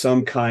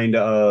some kind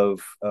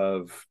of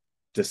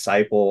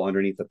disciple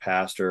underneath the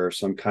pastor, or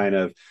some kind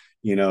of,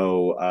 you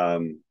know,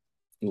 um,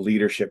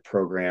 leadership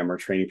program or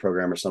training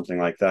program or something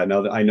like that.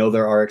 Now, I know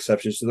there are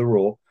exceptions to the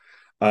rule,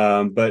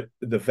 but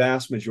the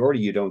vast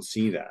majority, you don't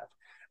see that.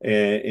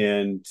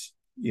 And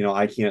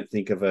I can't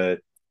think of a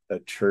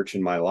church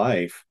in my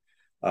life,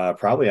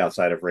 probably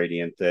outside of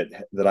Radiant,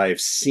 that I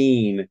have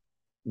seen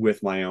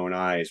with my own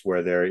eyes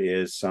where there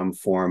is some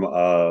form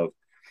of,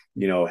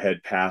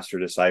 head pastor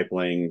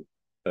discipling,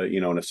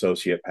 an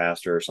associate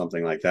pastor or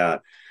something like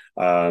that.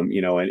 And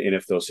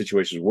if those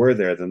situations were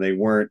there, then they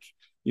weren't,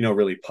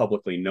 really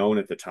publicly known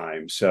at the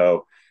time.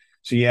 So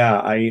yeah,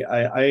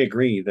 I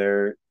agree.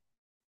 There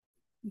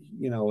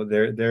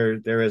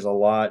is a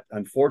lot,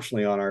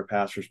 unfortunately, on our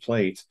pastors'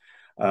 plates,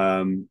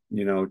 to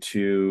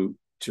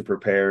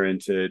prepare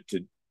and to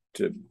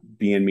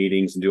be in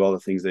meetings and do all the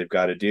things they've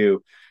got to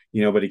do.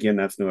 But again,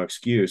 that's no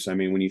excuse. I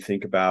mean, when you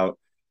think about,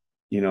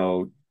 you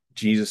know,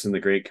 Jesus and the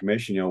Great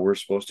Commission, we're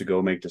supposed to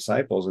go make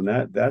disciples, and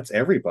that's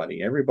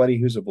everybody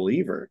who's a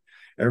believer,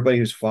 everybody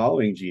who's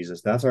following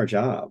Jesus. That's our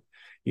job,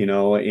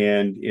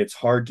 and it's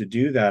hard to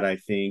do that, I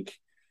think,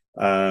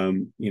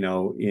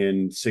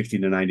 in 60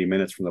 to 90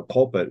 minutes from the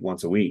pulpit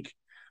once a week.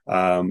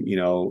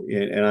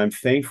 And I'm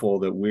thankful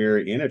that we're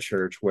in a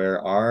church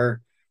where our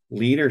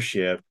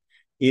leadership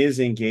is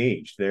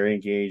engaged. They're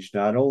engaged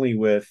not only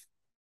with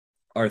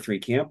our three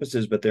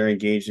campuses, but they're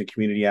engaged in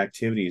community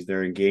activities.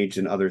 They're engaged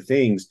in other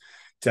things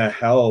to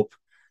help,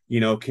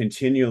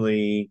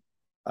 continually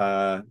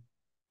uh,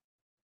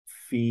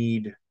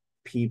 feed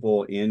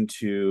people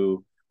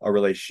into a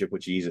relationship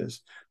with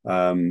Jesus.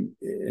 And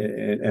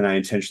I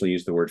intentionally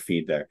use the word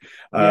feed there.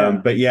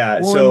 Yeah. But yeah, Well,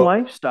 and so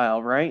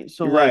lifestyle, right?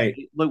 So you're like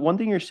right. one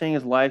thing you're saying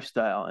is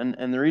lifestyle.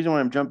 And the reason why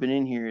I'm jumping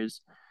in here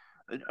is,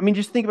 I mean,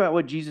 just think about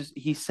what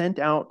he sent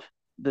out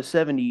the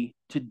 70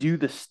 to do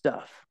the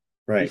stuff.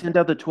 He Right. sent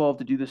out the 12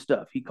 to do the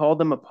stuff. He called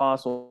them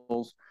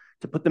apostles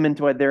to put them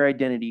into their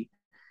identity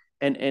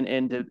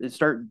and to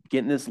start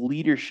getting this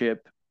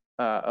leadership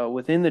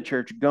within the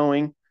church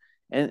going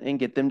and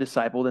get them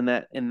discipled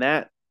in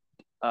that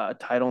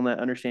title and that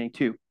understanding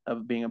too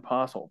of being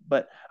apostle.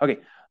 But okay,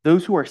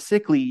 those who are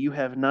sickly, you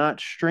have not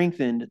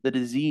strengthened; the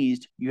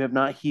diseased, you have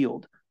not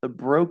healed; the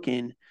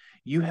broken,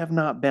 you have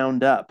not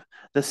bound up;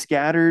 the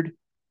scattered,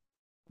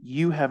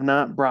 you have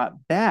not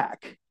brought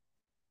back.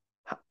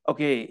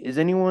 Okay, is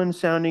anyone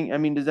sounding? I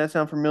mean, does that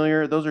sound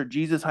familiar? Those are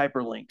Jesus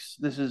hyperlinks.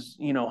 This is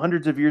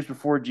hundreds of years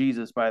before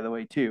Jesus, by the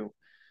way, too.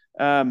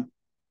 Um,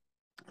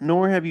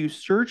 Nor have you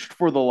searched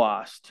for the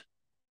lost.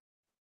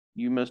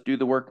 You must do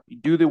the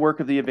work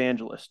of the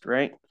evangelist,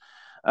 right?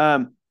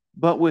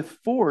 But with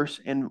force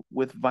and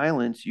with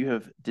violence, you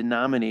have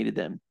denominated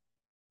them.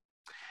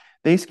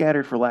 They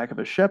scattered for lack of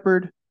a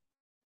shepherd,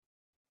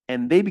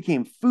 and they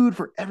became food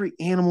for every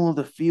animal of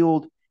the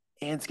field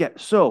and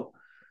scattered. So,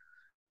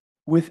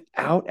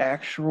 without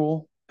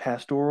actual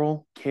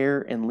pastoral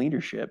care and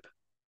leadership,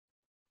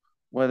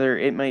 whether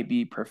it might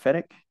be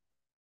prophetic,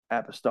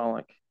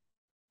 apostolic,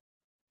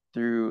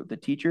 through the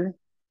teacher,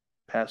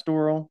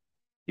 pastoral,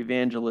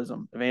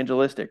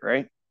 evangelistic,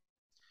 right?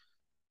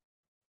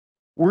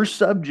 We're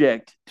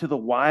subject to the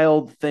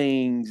wild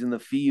things in the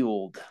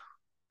field.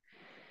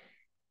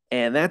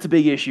 And that's a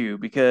big issue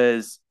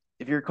because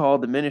if you're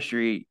called to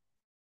ministry,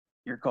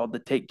 you're called to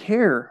take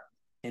care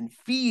and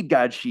feed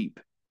God's sheep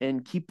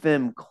and keep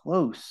them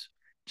close.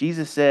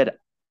 Jesus said,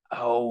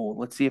 oh,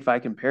 let's see if I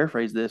can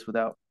paraphrase this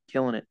without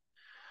killing it.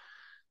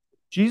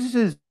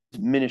 Jesus's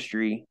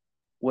ministry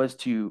was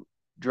to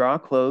draw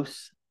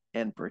close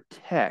and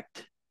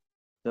protect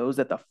those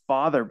that the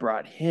Father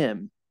brought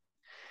him.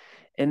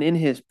 And in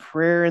his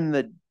prayer in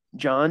the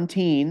John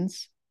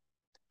teens,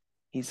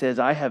 he says,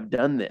 I have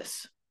done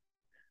this.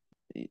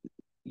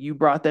 You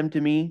brought them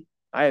to me.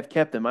 I have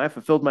kept them. I have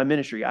fulfilled my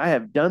ministry. I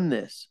have done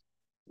this.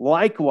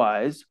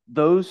 Likewise,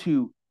 those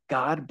who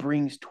God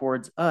brings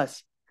towards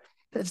us,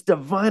 that's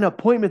divine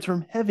appointments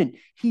from heaven.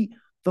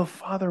 The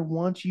Father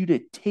wants you to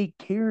take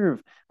care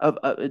of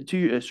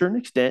to a certain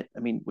extent. I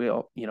mean, we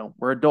all,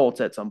 we're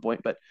adults at some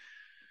point, but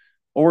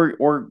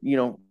or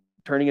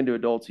turning into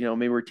adults,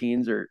 maybe we're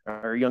teens or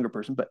a younger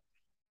person, but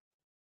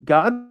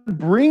God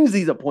brings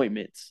these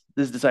appointments,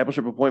 these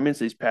discipleship appointments,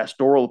 these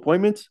pastoral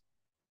appointments.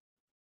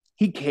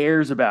 He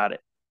cares about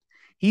it.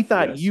 He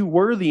thought Yes. you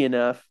worthy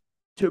enough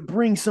to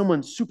bring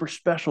someone super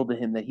special to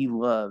him that he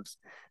loves,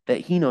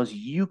 that he knows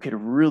you could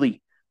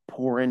really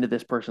pour into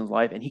this person's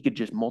life, and he could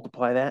just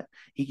multiply that.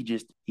 He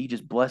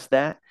just bless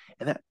that,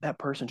 and that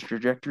person's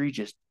trajectory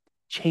just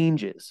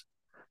changes.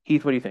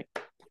 Heath, what do you think?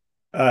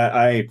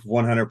 I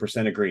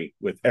 100% agree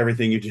with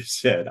everything you just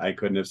said. I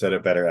couldn't have said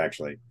it better,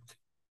 actually.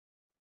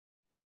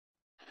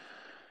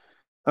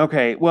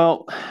 Okay,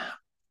 well,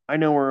 I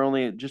know we're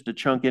only just a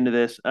chunk into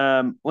this.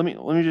 Let me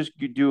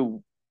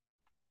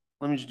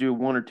just do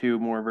one or two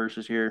more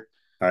verses here.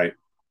 All right.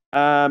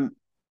 Um,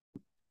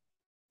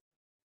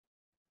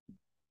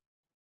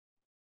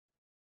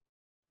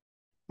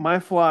 my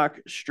flock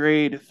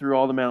strayed through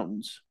all the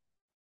mountains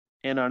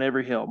and on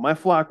every hill. My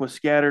flock was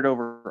scattered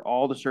over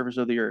all the surface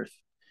of the earth.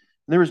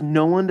 There was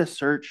no one to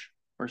search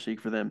or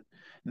seek for them.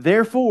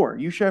 Therefore,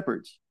 you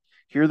shepherds,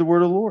 hear the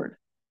word of the Lord.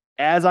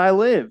 As I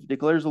live,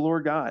 declares the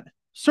Lord God.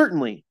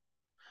 Certainly,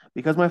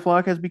 because my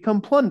flock has become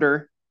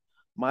plunder,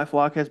 my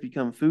flock has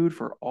become food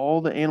for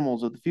all the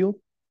animals of the field,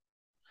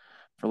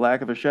 for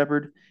lack of a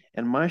shepherd,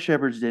 and my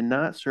shepherds did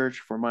not search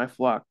for my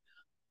flock,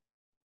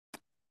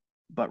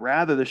 but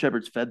rather the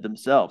shepherds fed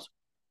themselves.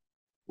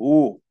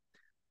 Ooh,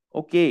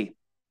 okay.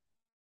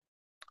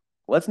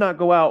 Let's not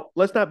go out.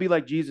 Let's not be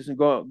like Jesus and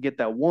go out and get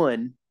that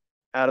one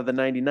out of the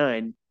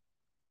 99.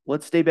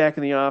 Let's stay back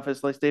in the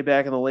office. Let's stay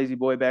back in the lazy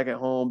boy, back at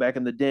home, back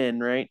in the den,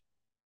 right?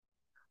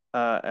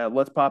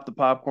 Let's pop the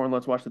popcorn.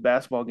 Let's watch the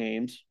basketball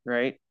games,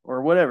 right?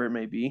 Or whatever it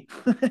may be.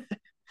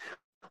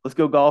 Let's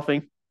go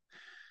golfing.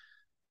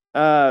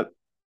 Uh,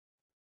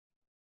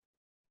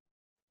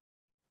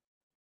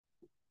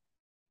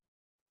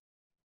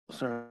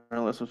 sorry,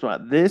 let's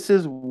This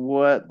is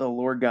what the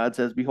Lord God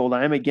says: Behold,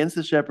 I am against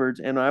the shepherds,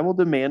 and I will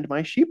demand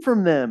my sheep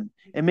from them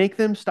and make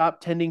them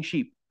stop tending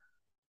sheep.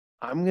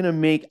 I'm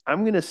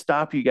gonna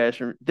stop you guys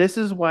from this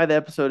is why the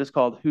episode is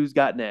called Who's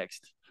Got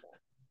Next?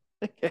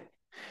 Okay.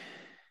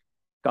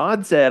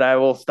 God said, I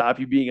will stop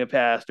you being a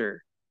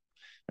pastor.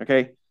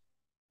 Okay.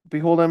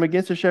 Behold, I'm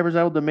against the shepherds.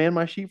 I will demand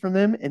my sheep from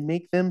them and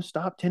make them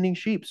stop tending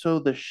sheep. So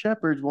the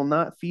shepherds will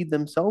not feed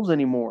themselves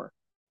anymore,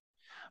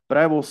 but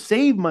I will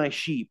save my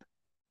sheep.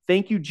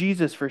 Thank you,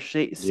 Jesus, for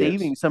Yes.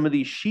 saving some of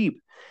these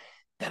sheep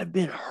that have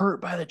been hurt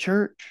by the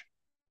church.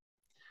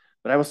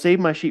 But I will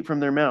save my sheep from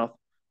their mouth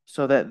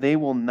so that they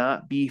will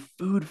not be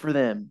food for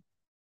them.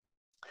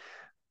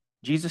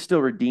 Jesus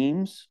still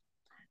redeems.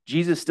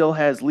 Jesus still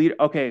has lead.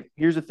 Okay,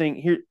 here's the thing.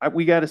 Here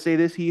we got to say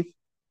this, Heath.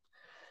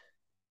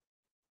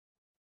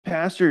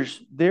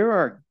 Pastors, there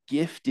are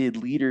gifted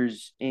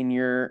leaders in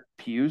your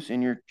pews,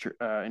 in your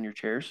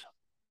chairs,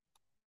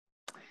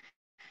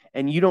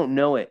 and you don't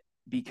know it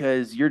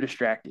because you're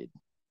distracted.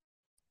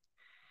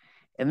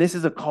 And this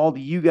is a call to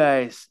you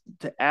guys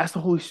to ask the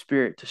Holy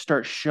Spirit to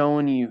start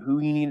showing you who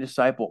you need to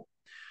disciple,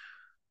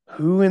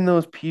 who in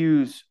those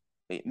pews.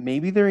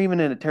 Maybe they're even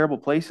in a terrible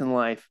place in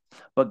life,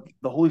 but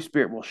the Holy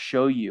Spirit will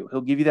show you.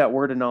 He'll give you that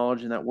word of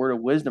knowledge and that word of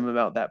wisdom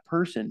about that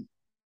person.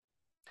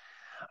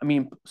 I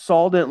mean,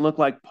 Saul didn't look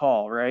like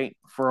Paul, right?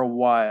 For a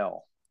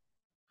while,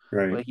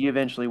 Right. but he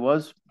eventually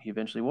was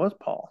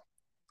Paul.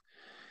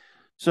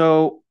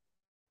 So,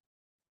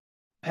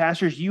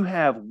 pastors, you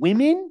have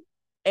women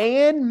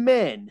and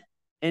men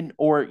and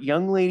or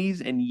young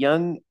ladies and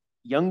young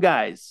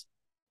guys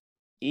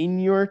in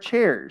your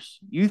chairs,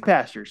 youth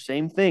pastors,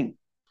 same thing,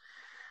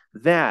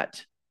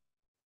 that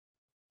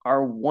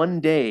are one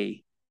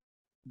day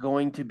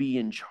going to be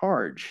in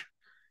charge.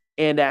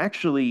 And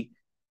actually,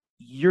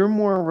 you're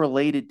more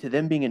related to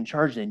them being in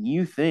charge than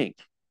you think,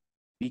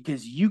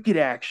 because you could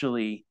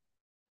actually,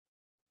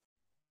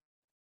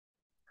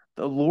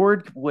 the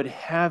Lord would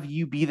have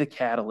you be the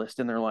catalyst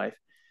in their life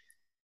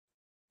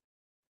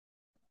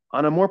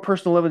on a more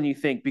personal level than you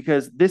think,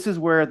 because this is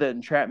where the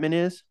entrapment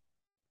is.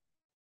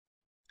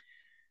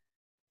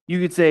 You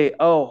could say,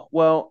 oh,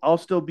 well, I'll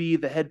still be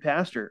the head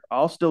pastor.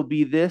 I'll still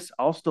be this.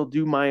 I'll still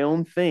do my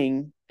own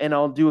thing, and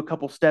I'll do a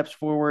couple steps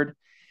forward,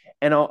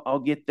 and I'll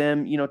get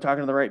them,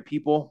 talking to the right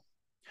people.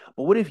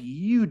 But what if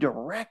you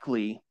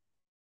directly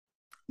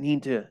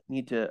need to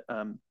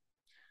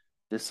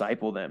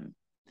disciple them,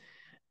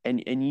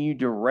 and you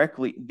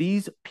directly,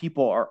 these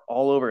people are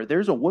all over.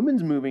 There's a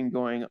women's movement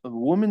going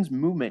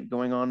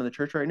on in the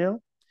church right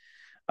now.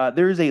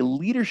 There is a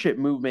leadership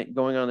movement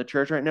going on in the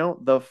church right now.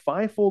 The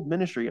fivefold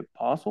ministry: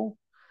 apostle,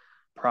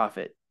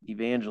 prophet,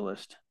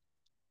 evangelist,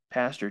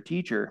 pastor,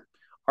 teacher,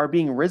 are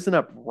being risen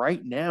up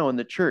right now in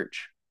the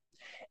church.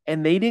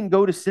 And they didn't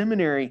go to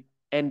seminary,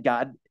 and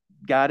God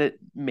it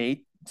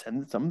may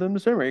send some of them to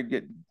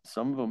seminary.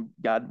 Some of them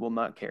God will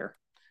not care,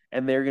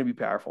 and they're going to be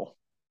powerful.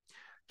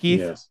 Keith,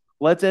 Yes.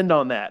 let's end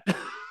on that.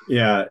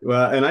 Yeah.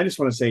 Well, and I just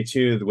want to say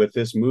too, with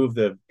this move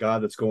of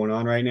God that's going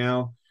on right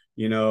now,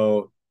 you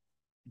know,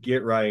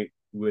 get right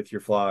with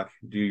your flock,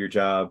 do your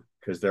job,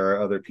 because there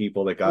are other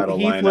people that God will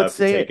Heath, line let's up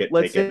to say it.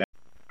 Let's take it say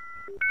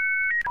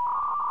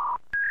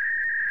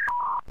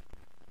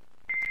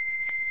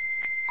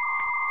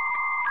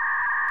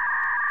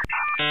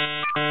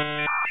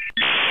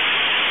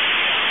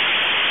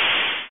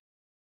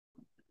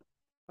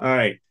All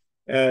right.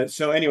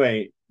 So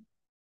anyway,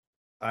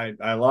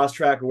 I lost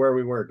track of where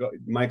we were.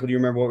 Michael, do you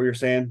remember what we were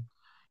saying?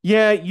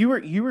 Yeah, you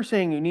were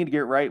saying you need to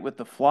get right with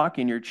the flock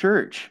in your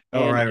church.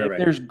 Oh, And right, right, if right.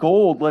 there's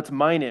gold, let's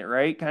mine it,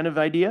 right? Kind of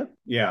idea.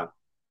 Yeah,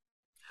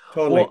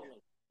 totally. Well,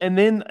 and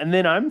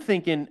then I'm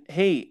thinking,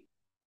 hey,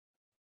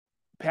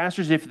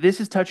 pastors, if this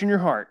is touching your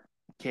heart,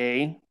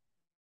 okay,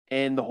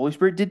 and the Holy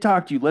Spirit did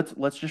talk to you,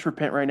 let's just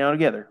repent right now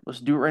together.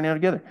 Let's do it right now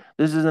together.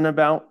 This isn't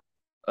about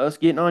us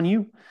getting on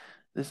you.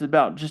 This is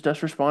about just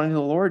us responding to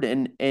the Lord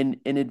and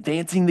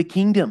advancing the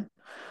kingdom.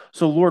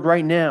 So, Lord,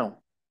 right now,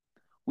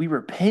 we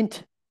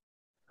repent.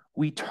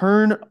 We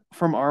turn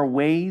from our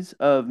ways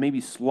of maybe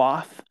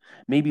sloth,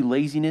 maybe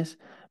laziness,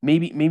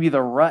 maybe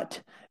the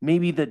rut,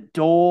 maybe the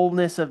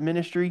dullness of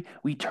ministry.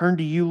 We turn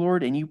to you,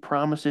 Lord, and you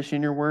promise us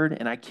in your word,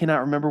 and I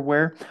cannot remember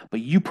where,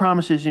 but you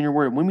promise us in your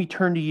word. And when we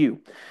turn to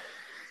you,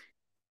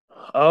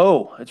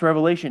 oh, it's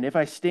Revelation. If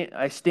I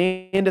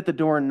stand at the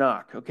door and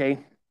knock, okay?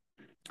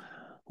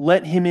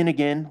 Let him in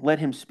again. Let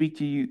him speak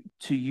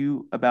to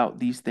you about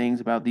these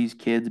things, about these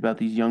kids, about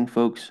these young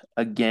folks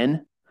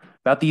again,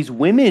 about these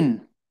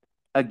women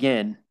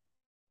again.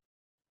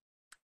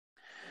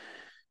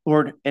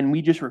 Lord, and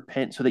we just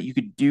repent so that you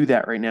could do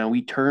that right now.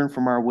 We turn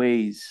from our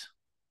ways.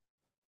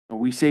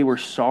 We say we're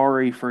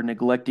sorry for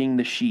neglecting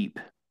the sheep.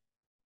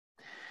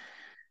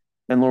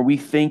 And Lord, we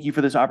thank you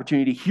for this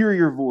opportunity to hear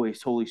your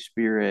voice, Holy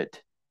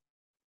Spirit.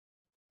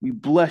 We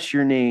bless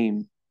your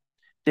name.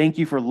 Thank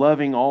you for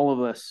loving all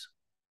of us.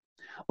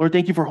 Lord,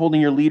 thank you for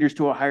holding your leaders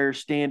to a higher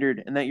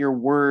standard and that your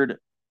word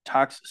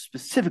talks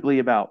specifically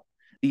about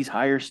these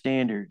higher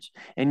standards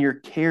and your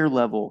care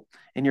level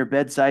and your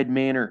bedside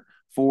manner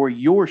for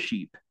your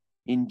sheep.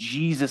 In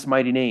Jesus'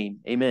 mighty name,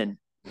 amen.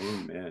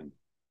 Amen.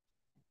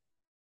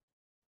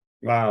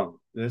 Wow,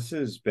 this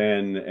has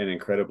been an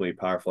incredibly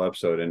powerful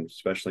episode, and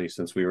especially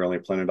since we were only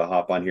planning to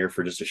hop on here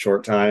for just a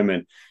short time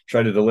and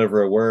try to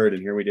deliver a word,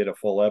 and here we did a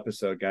full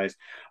episode, guys.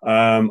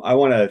 I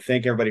want to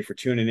thank everybody for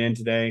tuning in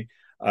today.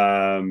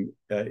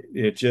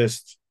 It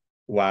just,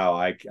 wow,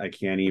 I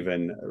can't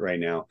even right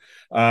now.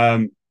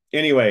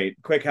 Anyway,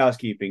 quick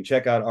housekeeping.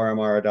 Check out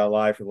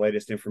rmr.live for the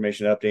latest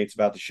information updates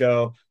about the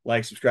show.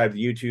 Like, subscribe to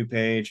the YouTube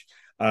page.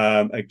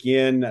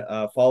 Again,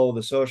 follow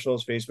the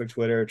socials, Facebook,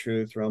 Twitter,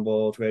 Truth,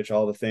 Rumble, Twitch,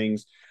 all the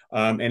things.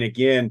 And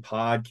again,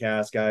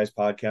 podcasts, guys,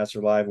 podcasts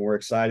are live, and we're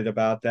excited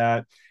about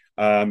that.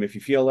 If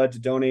you feel led to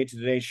donate to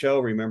today's show,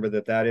 remember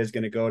that is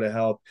going to go to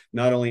help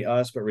not only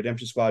us, but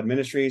Redemption Squad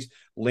Ministries.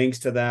 Links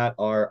to that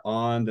are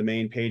on the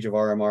main page of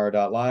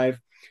rmr.live.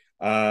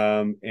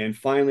 And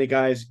finally,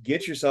 guys,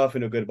 get yourself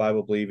into a good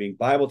Bible believing,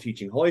 Bible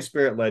teaching, Holy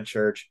Spirit led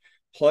church.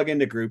 Plug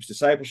into groups,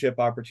 discipleship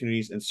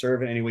opportunities, and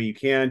serve in any way you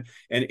can.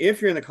 And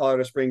if you're in the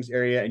Colorado Springs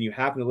area and you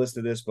happen to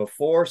listen to this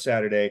before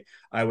Saturday,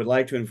 I would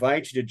like to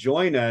invite you to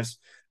join us,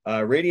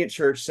 Radiant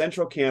Church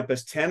Central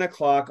Campus, 10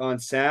 o'clock on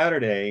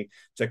Saturday,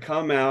 to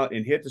come out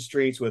and hit the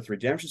streets with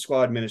Redemption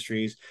Squad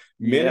Ministries,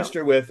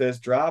 minister with us,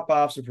 drop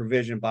off some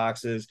provision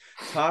boxes,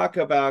 talk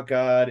about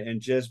God, and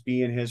just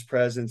be in his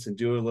presence and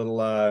do a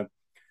little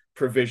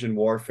provision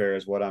warfare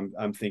is what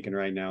I'm thinking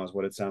right now, is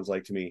what it sounds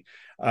like to me.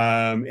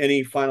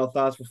 Any final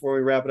thoughts before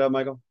we wrap it up,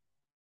 Michael?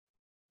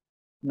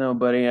 No,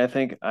 buddy. I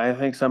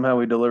think somehow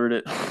we delivered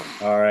it.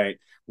 All right.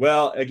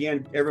 Well,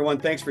 again, everyone,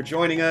 thanks for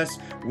joining us.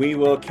 We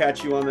will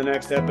catch you on the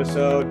next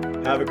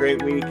episode. Have a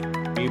great week.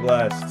 Be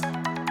blessed.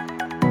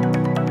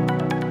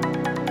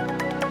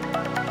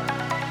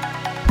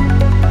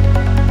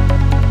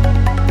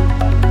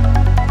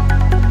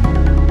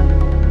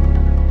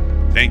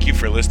 Thank you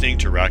for listening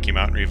to Rocky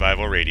Mountain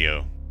Revival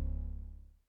Radio.